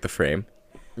 Like the frame,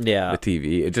 Yeah. the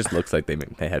TV. It just looks like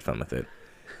they had fun with it.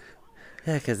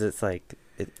 Yeah, because it's like,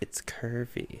 it's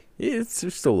curvy. It's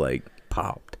just so, like,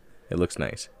 popped. It looks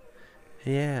nice.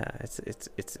 Yeah,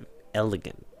 it's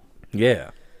elegant.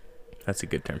 Yeah. That's a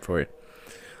good term for it.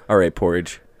 All right,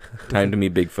 porridge. Time to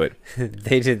meet Bigfoot.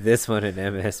 They did this one in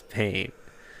MS Paint.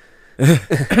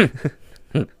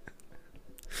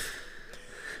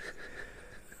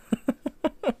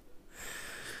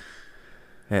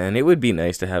 And it would be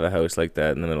nice to have a house like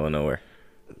that in the middle of nowhere.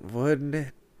 Wouldn't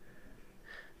it?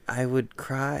 I would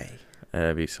cry.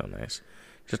 That'd be so nice.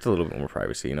 Just a little bit more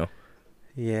privacy, you know?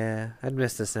 Yeah, I'd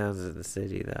miss the sounds of the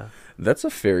city, though. That's a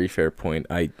very fair point.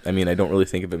 I mean, I don't really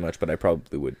think of it much, but I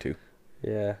probably would too.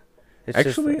 Yeah. It's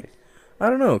Actually, just like I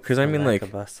don't know, because I mean, lack like,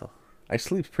 of bustle. I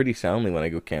sleep pretty soundly when I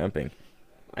go camping.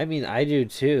 I mean, I do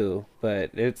too, but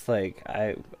it's like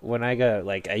when I go,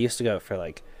 like, I used to go for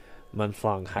like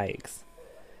month-long hikes,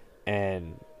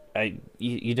 and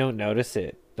you don't notice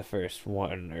it the first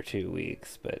 1 or 2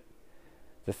 weeks, but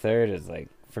the third is like,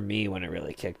 for me, when it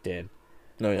really kicked in.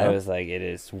 No, yeah. I was like, it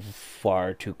is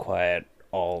far too quiet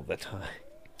all the time.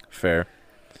 Fair.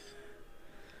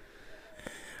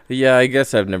 Yeah, I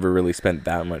guess I've never really spent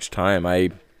that much time.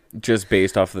 I just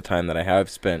based off the time that I have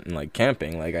spent in like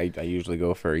camping, like I usually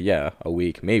go for a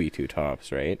week, maybe 2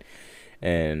 tops, right?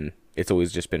 And it's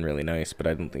always just been really nice, but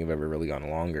I don't think I've ever really gone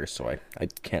longer, so I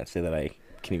can't say that I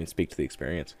can even speak to the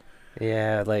experience.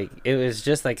 Yeah, like, it was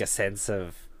just like a sense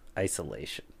of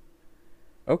isolation.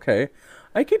 Okay.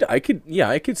 I could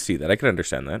see that. I could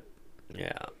understand that.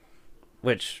 Yeah.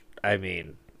 Which, I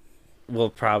mean, will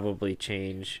probably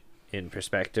change in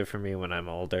perspective for me when I'm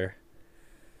older.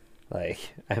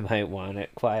 Like, I might want it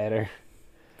quieter.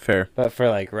 Fair. But for,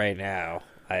 like, right now,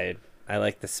 I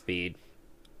like the speed.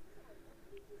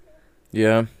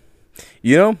 Yeah.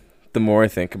 You know, the more I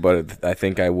think about it, I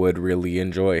think I would really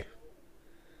enjoy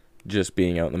just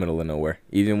being out in the middle of nowhere.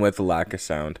 Even with the lack of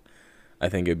sound, I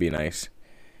think it'd be nice.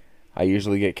 I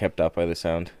usually get kept up by the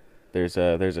sound. There's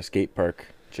a skate park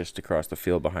just across the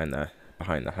field behind the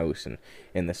house, and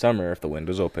in the summer, if the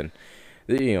window's open,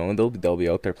 you know, they'll be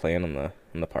out there playing in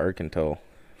the park until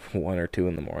 1 or 2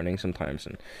 in the morning sometimes.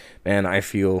 And man, I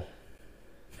feel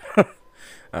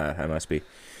I must be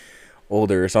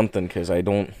older or something, because I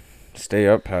don't stay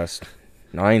up past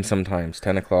 9 sometimes,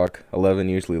 10 o'clock, 11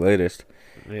 usually latest.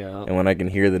 Yeah. And when I can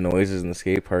hear the noises in the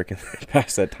skate park and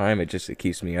past that time, it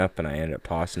keeps me up, and I end up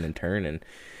tossing and turning.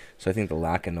 So I think the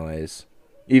lack of noise,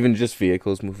 even just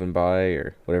vehicles moving by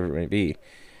or whatever it may be,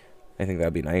 I think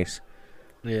that'd be nice.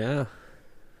 Yeah.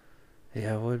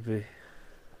 Yeah, it would be.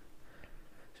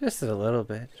 Just a little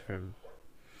bit from...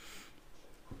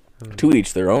 To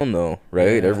each their own, though,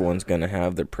 right? Yeah. Everyone's gonna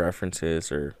have their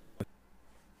preferences, or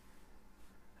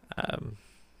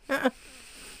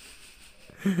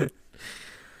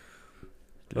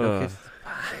Look at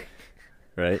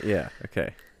right? Yeah.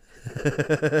 Okay.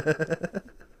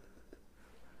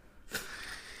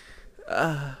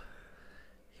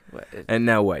 And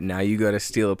now what? Now you gotta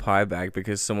steal a pie back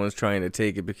because someone's trying to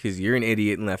take it because you're an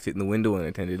idiot and left it in the window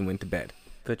unattended and went to bed.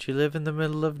 But you live in the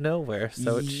middle of nowhere,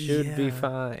 so it should be Yeah.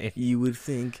 fine. You would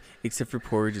think, except for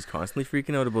Porridge is constantly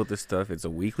freaking out about this stuff. It's a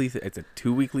weekly, it's a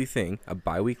 2-weekly thing, a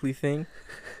bi-weekly thing.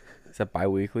 Is that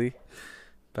bi-weekly?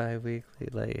 Bi-weekly,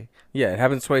 like... Yeah, it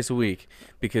happens twice a week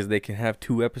because they can have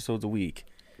 2 episodes a week.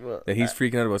 Well, That he's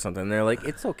freaking out about something. And they're like,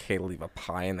 it's okay to leave a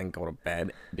pie and then go to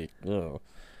bed. Ugh.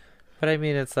 but I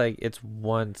mean, it's like, it's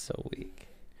once a week.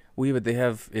 But they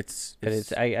have, it's But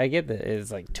it's I get that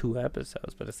it's like 2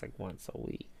 episodes, but it's like once a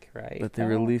week, right? but they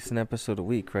release an episode a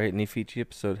week, right? And if each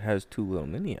episode has 2 little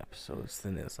mini episodes,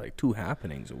 then it's like 2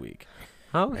 happenings a week.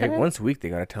 Okay. Right? Once a week, they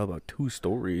got to tell about 2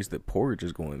 stories that Porridge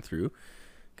is going through.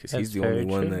 Because he's That's the only very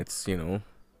one true. that's, you know,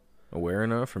 aware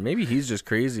enough. Or maybe he's just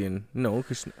crazy and, no,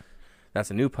 because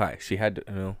that's a new pie. She had to,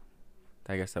 no,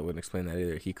 I guess that wouldn't explain that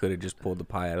either. He could have just pulled the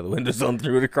pie out of the windowsill and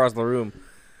threw it across the room.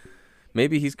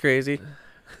 Maybe he's crazy.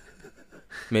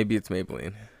 Maybe it's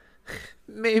Maybelline.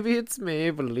 Maybe it's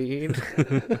Maybelline.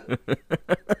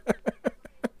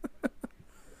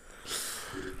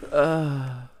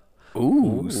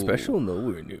 Special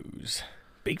nowhere news.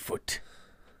 Bigfoot.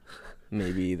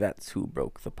 Maybe that's who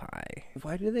broke the pie.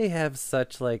 Why do they have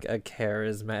such like a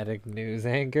charismatic news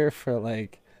anchor for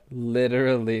like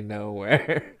literally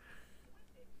nowhere?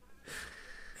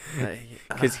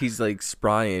 Because he's like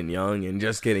spry and young and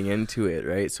just getting into it,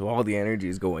 right? So all the energy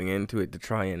is going into it to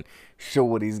try and show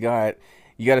what he's got.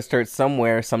 You got to start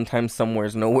somewhere. Sometimes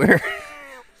somewhere's nowhere.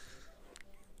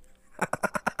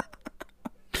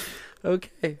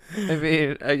 Okay. I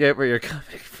mean, I get where you're coming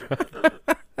from.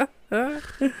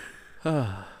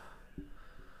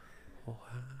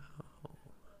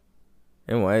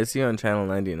 And why is he on channel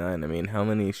 99? I mean, how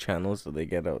many channels do they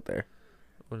get out there?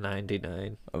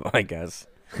 99. Oh, I guess.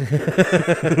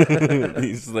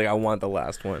 He's like, I want the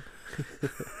last one.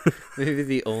 Maybe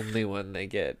the only one they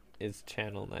get is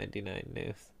channel 99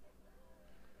 news.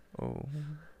 Oh,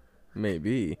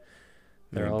 maybe.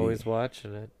 They're Maybe. always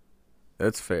watching it.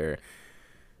 That's fair.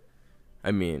 I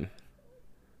mean,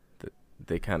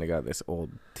 they kind of got this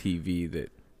old TV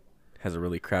that has a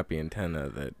really crappy antenna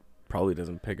that probably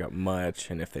doesn't pick up much,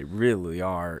 and if they really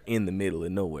are in the middle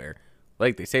of nowhere,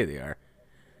 like they say they are,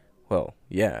 well,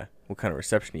 yeah, what kind of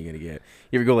reception are you going to get?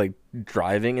 You ever go, like,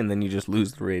 driving, and then you just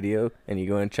lose the radio, and you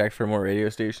go and check for more radio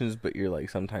stations, but you're, like,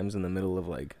 sometimes in the middle of,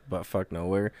 like, butt-fuck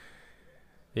nowhere,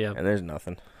 Yeah. and there's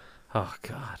nothing. Oh,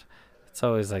 God. It's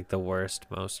always like the worst,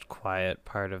 most quiet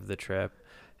part of the trip.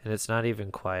 And it's not even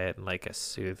quiet in like a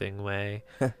soothing way.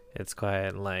 It's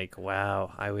quiet in like,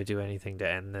 wow, I would do anything to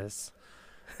end this.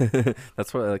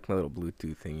 That's why I like my little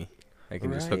Bluetooth thingy. I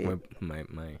can just hook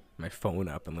Right. my phone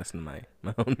up and listen to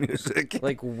my own music.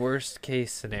 Like worst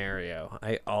case scenario,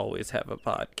 I always have a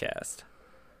podcast.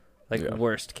 Like Yeah.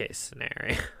 worst case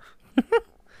scenario.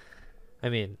 I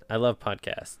mean, I love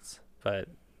podcasts, but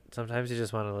sometimes you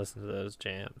just want to listen to those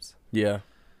jams. Yeah.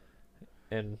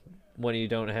 And when you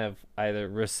don't have either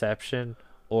reception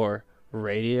or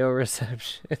radio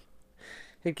reception,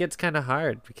 it gets kind of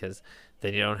hard because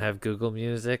then you don't have Google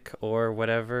Music or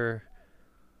whatever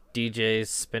DJs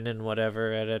spinning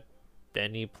whatever at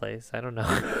any place. I don't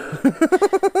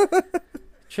know.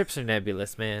 Trips are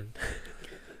nebulous, man.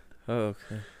 Oh,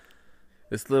 okay.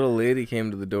 This little lady came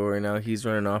to the door, and now he's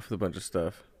running off with a bunch of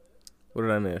stuff. What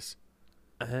did I miss?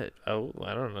 I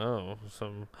don't know.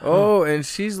 Oh, and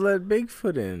she's let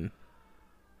Bigfoot in.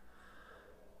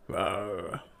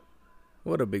 Rawr.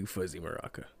 What a big fuzzy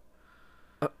maraca.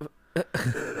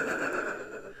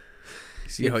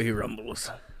 See how he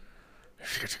rumbles.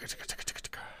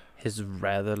 His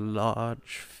rather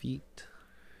large feet.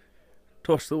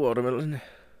 Toss the watermelon.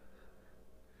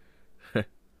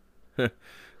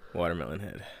 Watermelon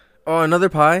head. Oh, another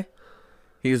pie?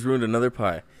 He has ruined another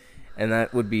pie. And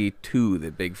that would be 2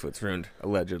 that Bigfoot's ruined,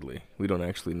 allegedly. We don't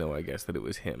actually know, I guess, that it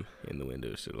was him in the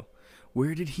windowsill.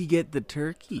 Where did he get the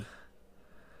turkey?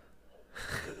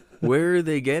 Where are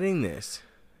they getting this?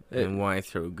 And why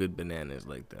throw good bananas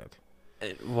like that?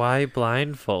 Why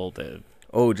blindfolded?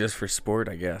 Oh, just for sport,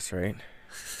 I guess, right?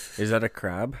 Is that a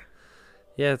crab?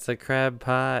 Yeah, it's a crab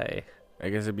pie. I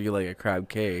guess it'd be like a crab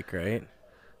cake, right?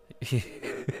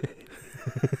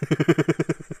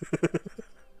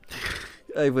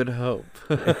 I would hope.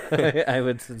 I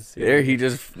would sincerely. There,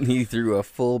 he threw a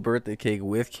full birthday cake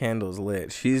with candles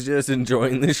lit. She's just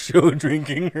enjoying the show,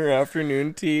 drinking her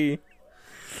afternoon tea.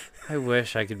 I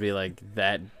wish I could be like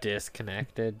that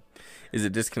disconnected. Is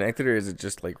it disconnected or is it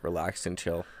just like relaxed and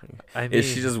chill? I mean, Is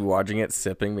she just watching it,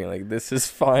 sipping, being like, "This is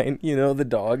fine," you know, the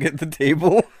dog at the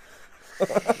table?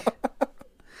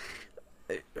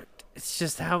 it's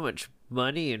just how much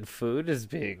money and food is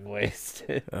being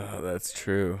wasted. Oh, that's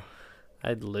true.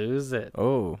 I'd lose it.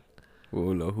 Oh,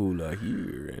 hula hula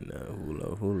here and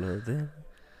hula hula there.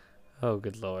 Oh,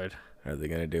 good lord. Are they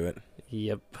gonna do it?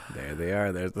 Yep. There they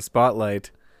are. There's the spotlight.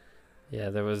 Yeah,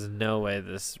 there was no way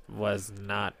this was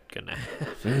not gonna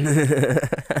happen.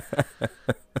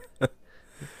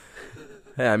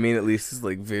 Yeah, I mean, at least it's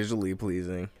like visually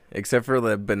pleasing. Except for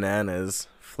the bananas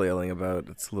flailing about.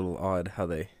 It's a little odd how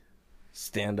they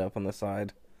stand up on the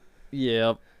side.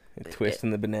 Yep. Twisting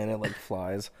the banana like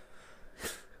flies.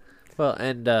 Well,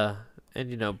 and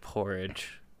you know,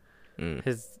 porridge. Mm.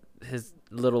 His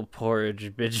little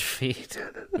porridge bitch feet.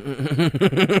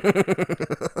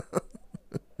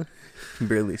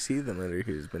 Barely see them under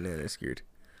his banana skirt.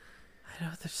 I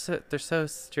know they're so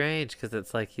strange because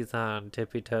it's like he's on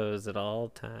tippy toes at all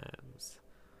times.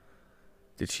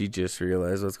 Did she just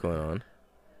realize what's going on?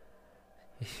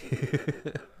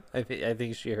 I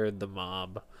think she heard the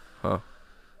mob. Huh.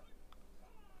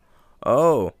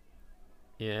 Oh,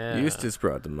 Yeah. Eustace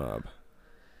brought the mob.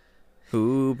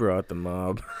 Who brought the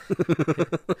mob? He's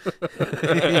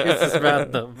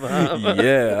brought the mob.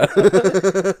 Yeah.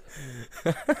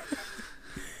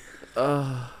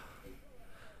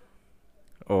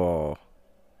 Oh.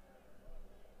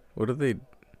 What did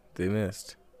they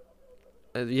missed?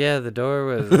 Yeah, the door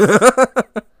was...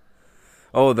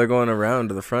 Oh, they're going around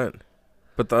to the front.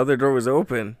 But the other door was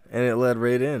open, and it led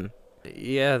right in.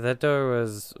 Yeah, that door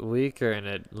was weaker, and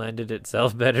it lended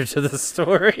itself better to the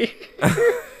story.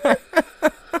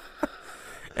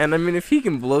 And I mean, if he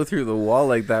can blow through the wall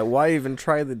like that, why even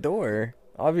try the door?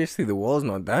 Obviously, the wall's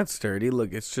not that sturdy.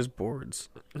 Look, it's just boards.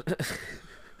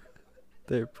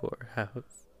 Their poor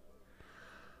house.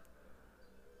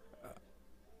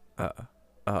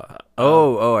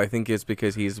 Oh, I think it's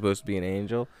because he's supposed to be an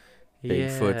angel.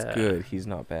 Bigfoot's Yeah. good. He's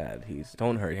not bad.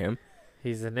 Don't hurt him.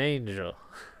 He's an angel.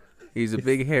 He's a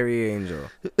big hairy angel.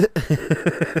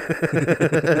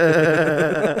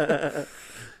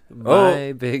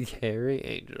 My big hairy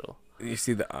angel. You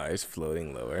see the eyes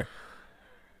floating lower.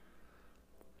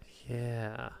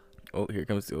 Yeah. Oh, here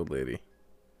comes the old lady.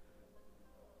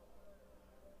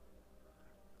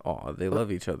 Aw, they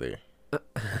love each other.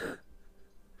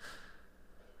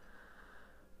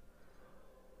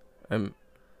 I'm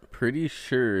pretty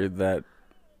sure that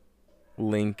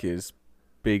Link is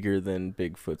bigger than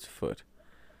Bigfoot's foot.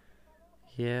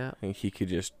 Yeah. I think he could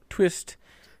just twist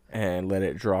and let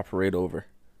it drop right over.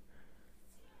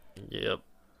 Yep.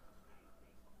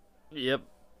 Yeah,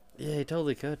 he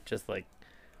totally could. Just like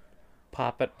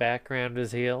pop it back around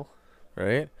his heel.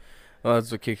 Right? Well,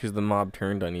 that's okay because the mob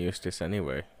turned on Eustace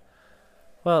anyway.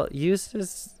 Well,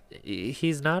 Eustace,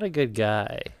 he's not a good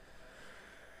guy.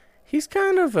 He's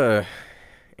kind of a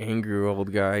angry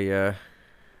old guy, yeah.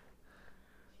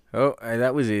 Oh,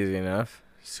 that was easy enough.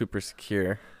 Super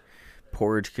secure.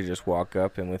 Porridge could just walk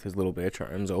up and with his little bitch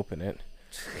arms open it.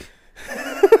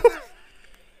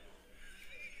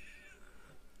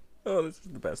 Oh, this is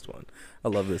the best one. I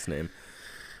love this name.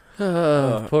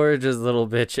 Porridge's little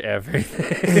bitch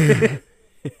everything.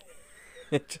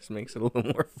 It just makes it a little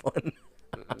more fun.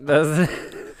 Doesn't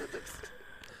it?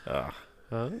 Oh,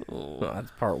 Oh. well,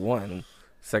 that's part one.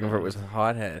 Second part was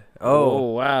hothead. Oh, Oh,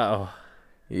 wow.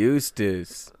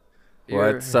 Eustace.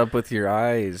 You're- What's up with your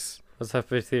eyes? What's up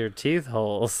with your teeth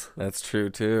holes? That's true,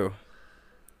 too.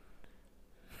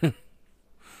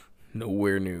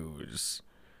 Nowhere news.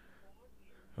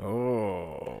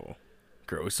 Oh.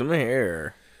 Grow some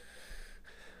hair.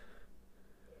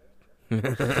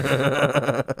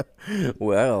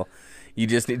 Well, you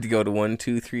just need to go to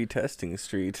 123 Testing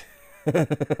Street.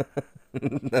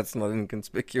 That's not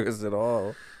inconspicuous at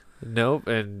all. Nope,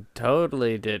 and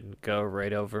totally didn't go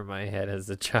right over my head as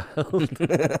a child.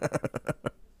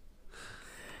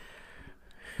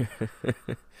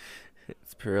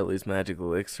 It's Pirelli's magic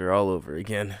elixir all over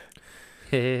again.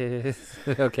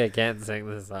 Okay, can't sing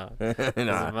the song as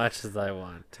Nah, much as I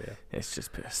want to. it's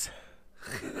just piss.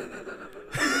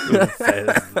 Who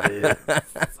says this?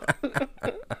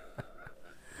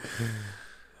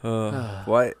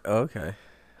 Why? Okay.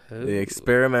 Who- The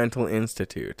Experimental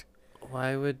Institute.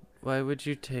 Why would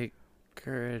you take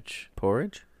courage?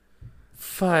 Porridge?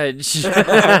 Fudge.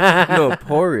 No,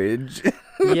 porridge.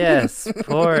 Yes,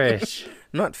 porridge.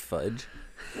 Not fudge.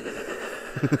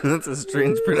 That's a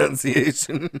strange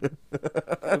pronunciation.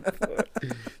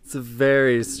 It's a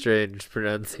very strange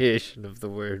pronunciation of the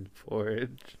word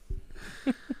porridge.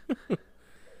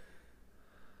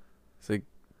 It's like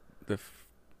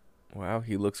wow,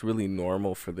 he looks really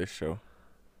normal for this show.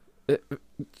 That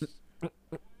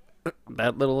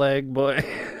little egg boy.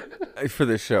 For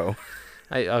this show.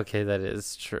 Okay, that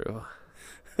is true.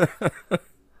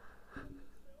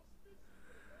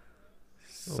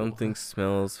 Something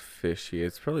smells fishy.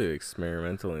 It's probably the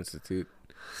Experimental Institute.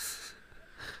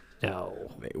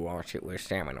 No. They wash it with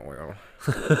salmon oil.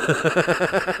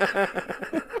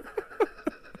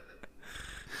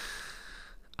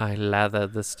 I lather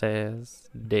the stairs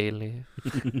daily.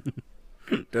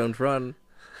 Don't run.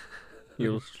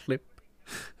 You'll slip.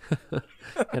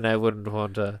 And I wouldn't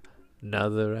want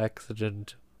another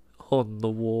accident on the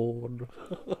ward.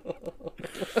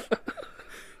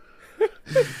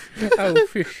 How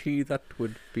fishy that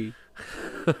would be.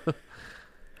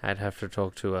 I'd have to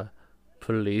talk to a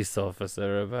police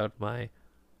officer about my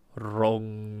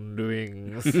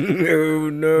wrongdoings. No,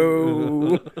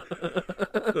 no.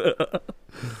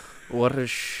 What a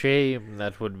shame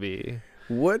that would be.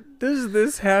 What does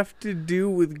this have to do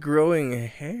with growing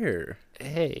hair?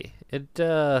 Hey,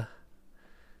 it'll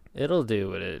do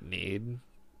what it need.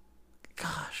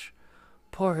 Gosh,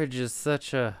 Porridge is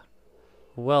such a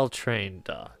well-trained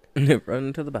dog.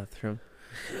 Run to the bathroom.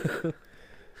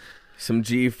 Some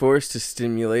G-force to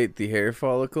stimulate the hair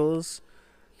follicles.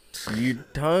 Your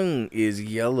tongue is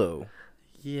yellow.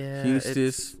 Yeah,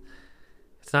 Eustace.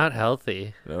 it's not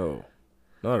healthy. No,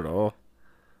 not at all.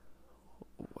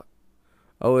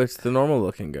 Oh, it's the normal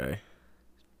looking guy.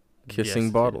 Kissing Yes,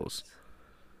 it bottles.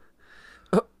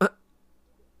 I've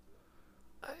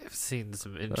seen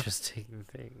some interesting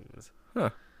things. I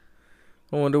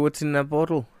wonder what's in that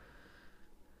bottle.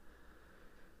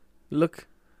 Look,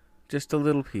 just a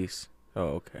little piece.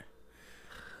 Oh, okay.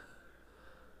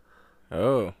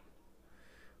 Oh.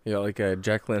 You got like a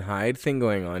Jekyll Hyde thing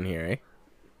going on here, eh?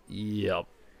 Yep.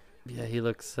 Yeah, he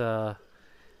looks a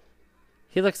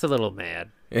little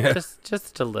mad. Yeah.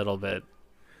 Just a little bit.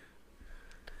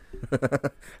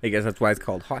 I guess that's why it's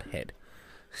called Hothead.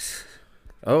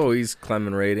 Oh, he's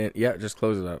climbing right in. Yeah, just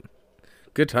close it up.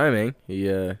 Good timing.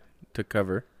 He took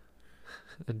cover.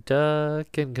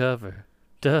 Duck and cover.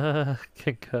 Duck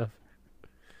and cover.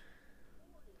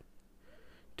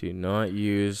 Do not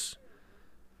use,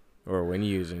 or when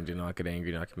using, do not get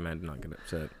angry, not get mad, do not get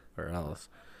upset, or else.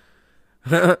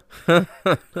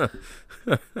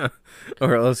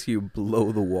 Or else you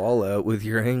blow the wall out with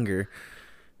your anger.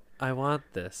 I want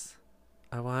this.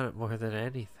 I want it more than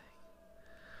anything.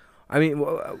 I mean,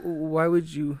 why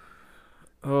would you?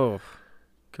 Oh,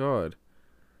 God.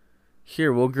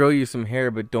 Here, we'll grow you some hair,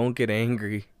 but don't get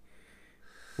angry.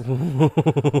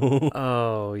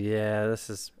 Oh, yeah, this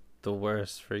is the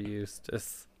worst for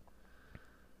Eustace.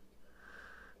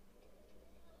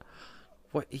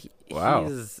 What? Wow.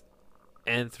 He's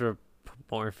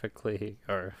anthropomorphically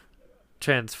or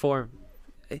transform.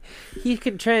 He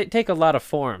can take a lot of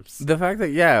forms. The fact that,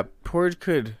 yeah, Porge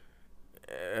could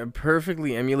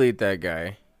perfectly emulate that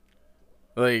guy.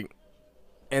 Like,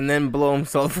 and then blow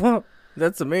himself up.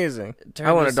 That's amazing. Turn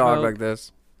I want to a dog smoke. like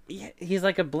this. Yeah, he's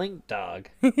like a blink dog.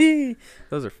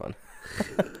 Those are fun.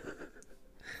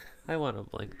 I want a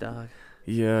blink dog.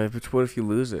 Yeah, but what if you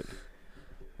lose it?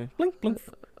 Blink, blink.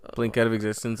 Blink out of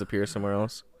existence, appear somewhere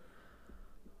else.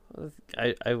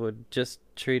 I would just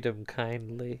treat him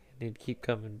kindly and he'd keep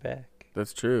coming back.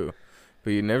 That's true.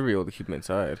 But you'd never be able to keep him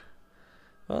inside.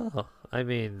 Oh, I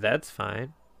mean, that's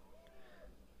fine.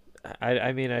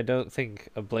 I mean, I don't think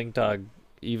a blink dog,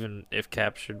 even if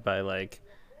captured by, like,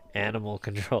 animal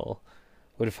control,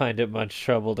 would find it much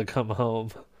trouble to come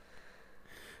home.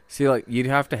 See, like, you'd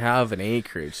have to have an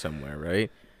acreage somewhere, right?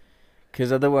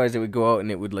 Because otherwise it would go out and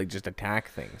it would, like, just attack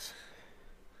things.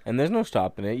 And there's no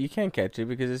stopping it. You can't catch it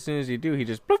because as soon as you do, he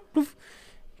just poof, poof,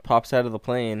 pops out of the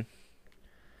plane.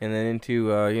 And then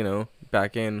into,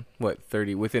 back in,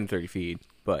 within 30 feet.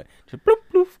 But just poof,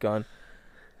 poof, gone.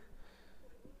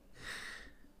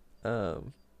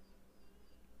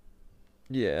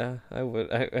 Yeah, I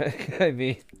would. I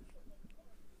mean,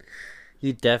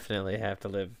 you definitely have to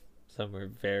live somewhere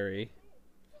very,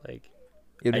 like,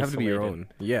 It'd have to be your isolated. own.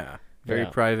 Yeah. Very Yeah.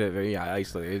 private, very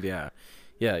isolated, yeah.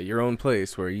 Yeah, your own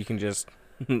place where you can just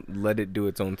let it do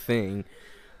its own thing,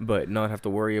 but not have to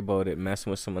worry about it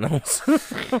messing with someone else.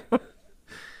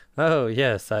 Oh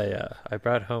yes, I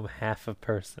brought home half a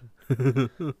person.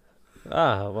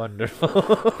 Ah, wonderful.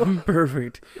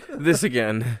 Perfect. This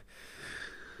again.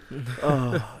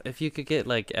 Oh, if you could get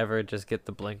just get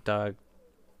the blink dog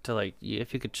to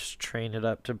if you could just train it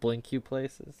up to blink you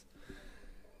places.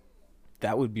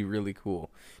 That would be really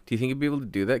cool. Do you think it'd be able to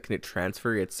do that? Can it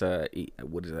transfer its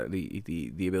what is that?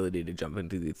 The ability to jump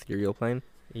into the ethereal plane?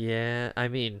 Yeah, I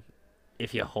mean,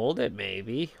 if you hold it,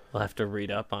 maybe. We'll have to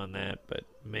read up on that, but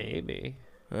maybe.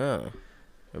 Oh.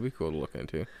 That'd be cool to look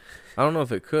into. I don't know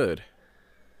if it could.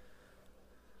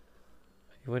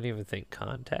 You wouldn't even think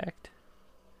contact.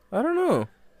 I don't know.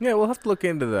 Yeah, we'll have to look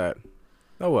into that.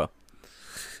 Oh well.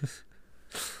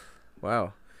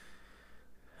 Wow.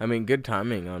 I mean, good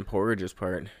timing on Porridge's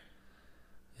part.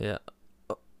 Yeah.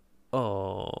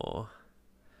 Oh.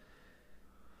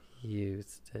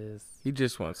 Eustace. He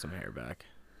just wants some hair back.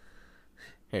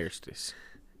 Hairstis.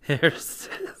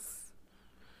 Eustace.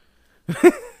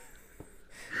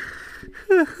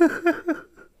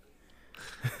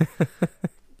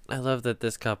 I love that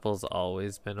this couple's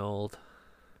always been old.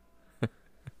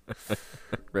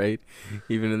 Right?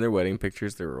 Even in their wedding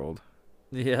pictures, they were old.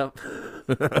 Yep.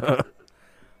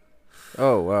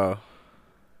 Oh, wow.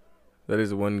 That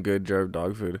is one good jar of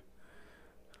dog food.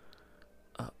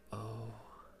 Oh.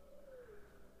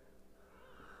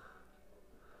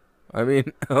 I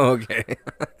mean, okay.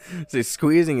 So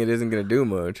squeezing it isn't going to do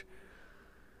much.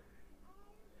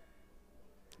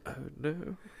 Oh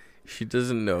no. She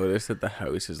doesn't notice that the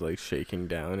house is like shaking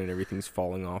down and everything's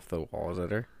falling off the walls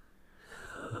at her.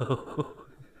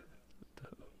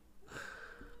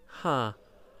 Huh.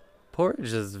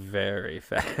 Porridge is very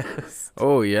fast.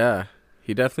 Oh, yeah.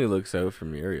 He definitely looks out for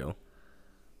Muriel.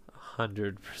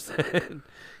 100%.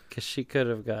 Because she could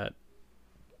have got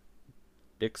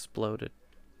exploded.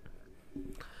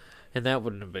 And that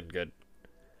wouldn't have been good.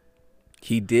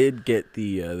 He did get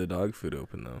the dog food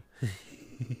open, though.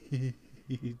 He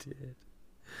did.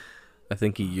 I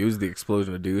think he used the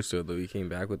explosion to do so, though he came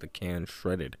back with the can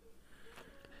shredded.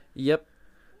 Yep.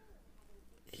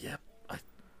 I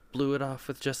blew it off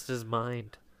with just his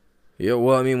mind. Yeah,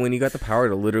 well, I mean, when you got the power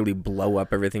to literally blow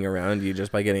up everything around you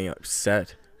just by getting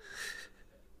upset.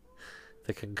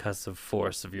 The concussive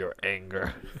force of your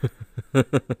anger.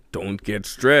 Don't get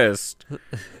stressed.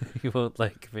 You won't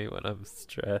like me when I'm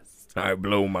stressed. I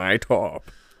blow my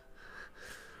top.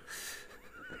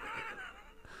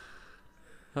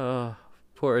 Oh,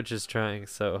 Porridge is trying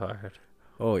so hard.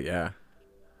 Oh, yeah.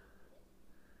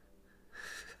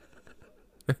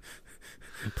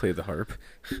 Play the harp.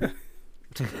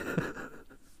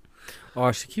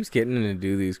 Oh, she keeps getting him to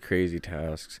do these crazy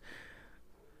tasks.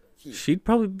 She'd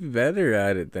probably be better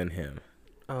at it than him.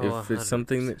 Oh, if it's 100%.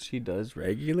 something that she does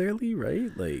regularly,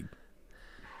 right? Like,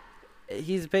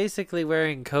 He's basically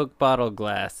wearing Coke bottle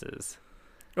glasses.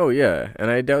 oh yeah,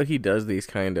 and I doubt he does these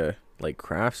kind of like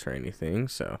crafts or anything.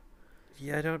 So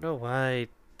Yeah, I don't know why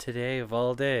today of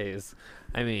all days.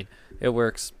 I mean, it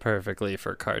works perfectly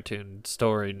for cartoon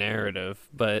story narrative,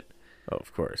 but oh,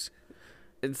 of course.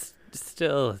 it's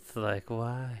like,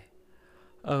 why?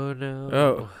 Oh no.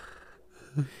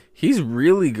 Oh. He's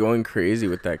really going crazy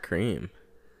with that cream.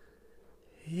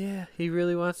 Yeah, he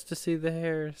really wants to see the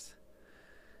hairs.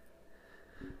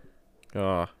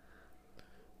 Oh,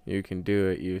 you can do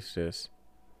it, Eustace.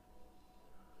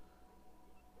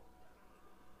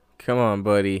 Come on,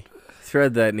 buddy.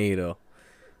 Thread that needle.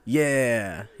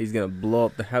 Yeah! He's gonna blow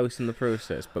up the house in the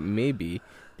process, but maybe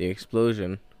the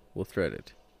explosion will thread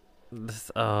it.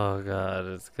 Oh god,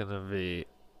 it's gonna be.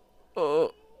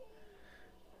 Oh.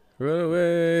 Run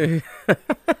away!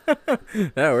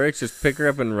 That works. Just pick her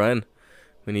up and run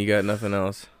when you got nothing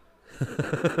else.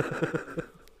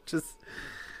 Just.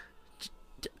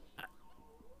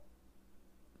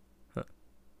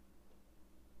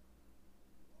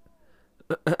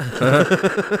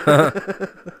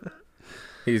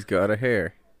 He's got a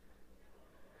hair.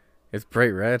 It's bright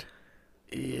red.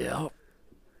 Yep.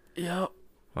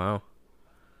 Wow.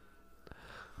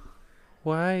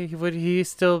 Why would he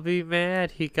still be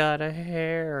mad? He got a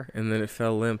hair. And then it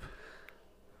fell limp.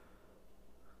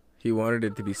 He wanted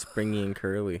it to be springy and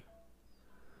curly.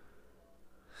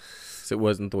 So it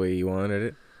wasn't the way he wanted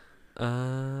it.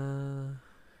 No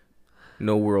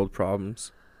world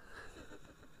problems.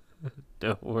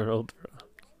 No world.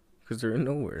 Because they're in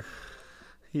nowhere.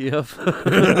 Yep.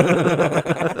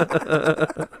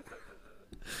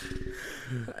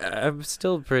 I'm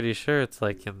still pretty sure it's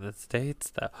like in the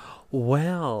States, though.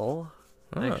 Well,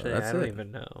 Oh, actually, that's I don't it.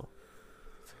 even know.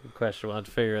 It's a good question. We'll have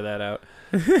to figure that out.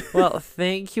 Well,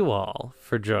 thank you all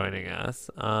for joining us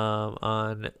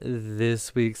on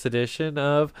this week's edition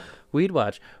of Weed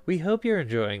Watch. We hope you're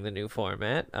enjoying the new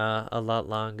format. A lot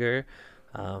longer.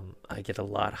 I get a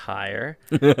lot higher.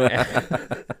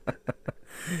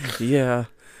 Yeah.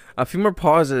 A few more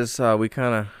pauses. We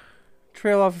kind of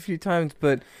trail off a few times,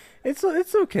 but it's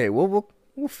okay. We'll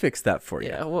fix that for you.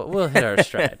 Yeah, we'll hit our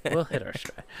stride.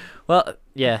 Well,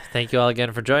 yeah, thank you all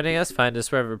again for joining us. Find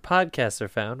us wherever podcasts are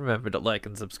found. Remember to like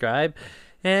and subscribe.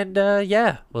 And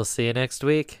yeah, we'll see you next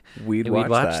week. We'd And watch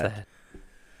watch that. that.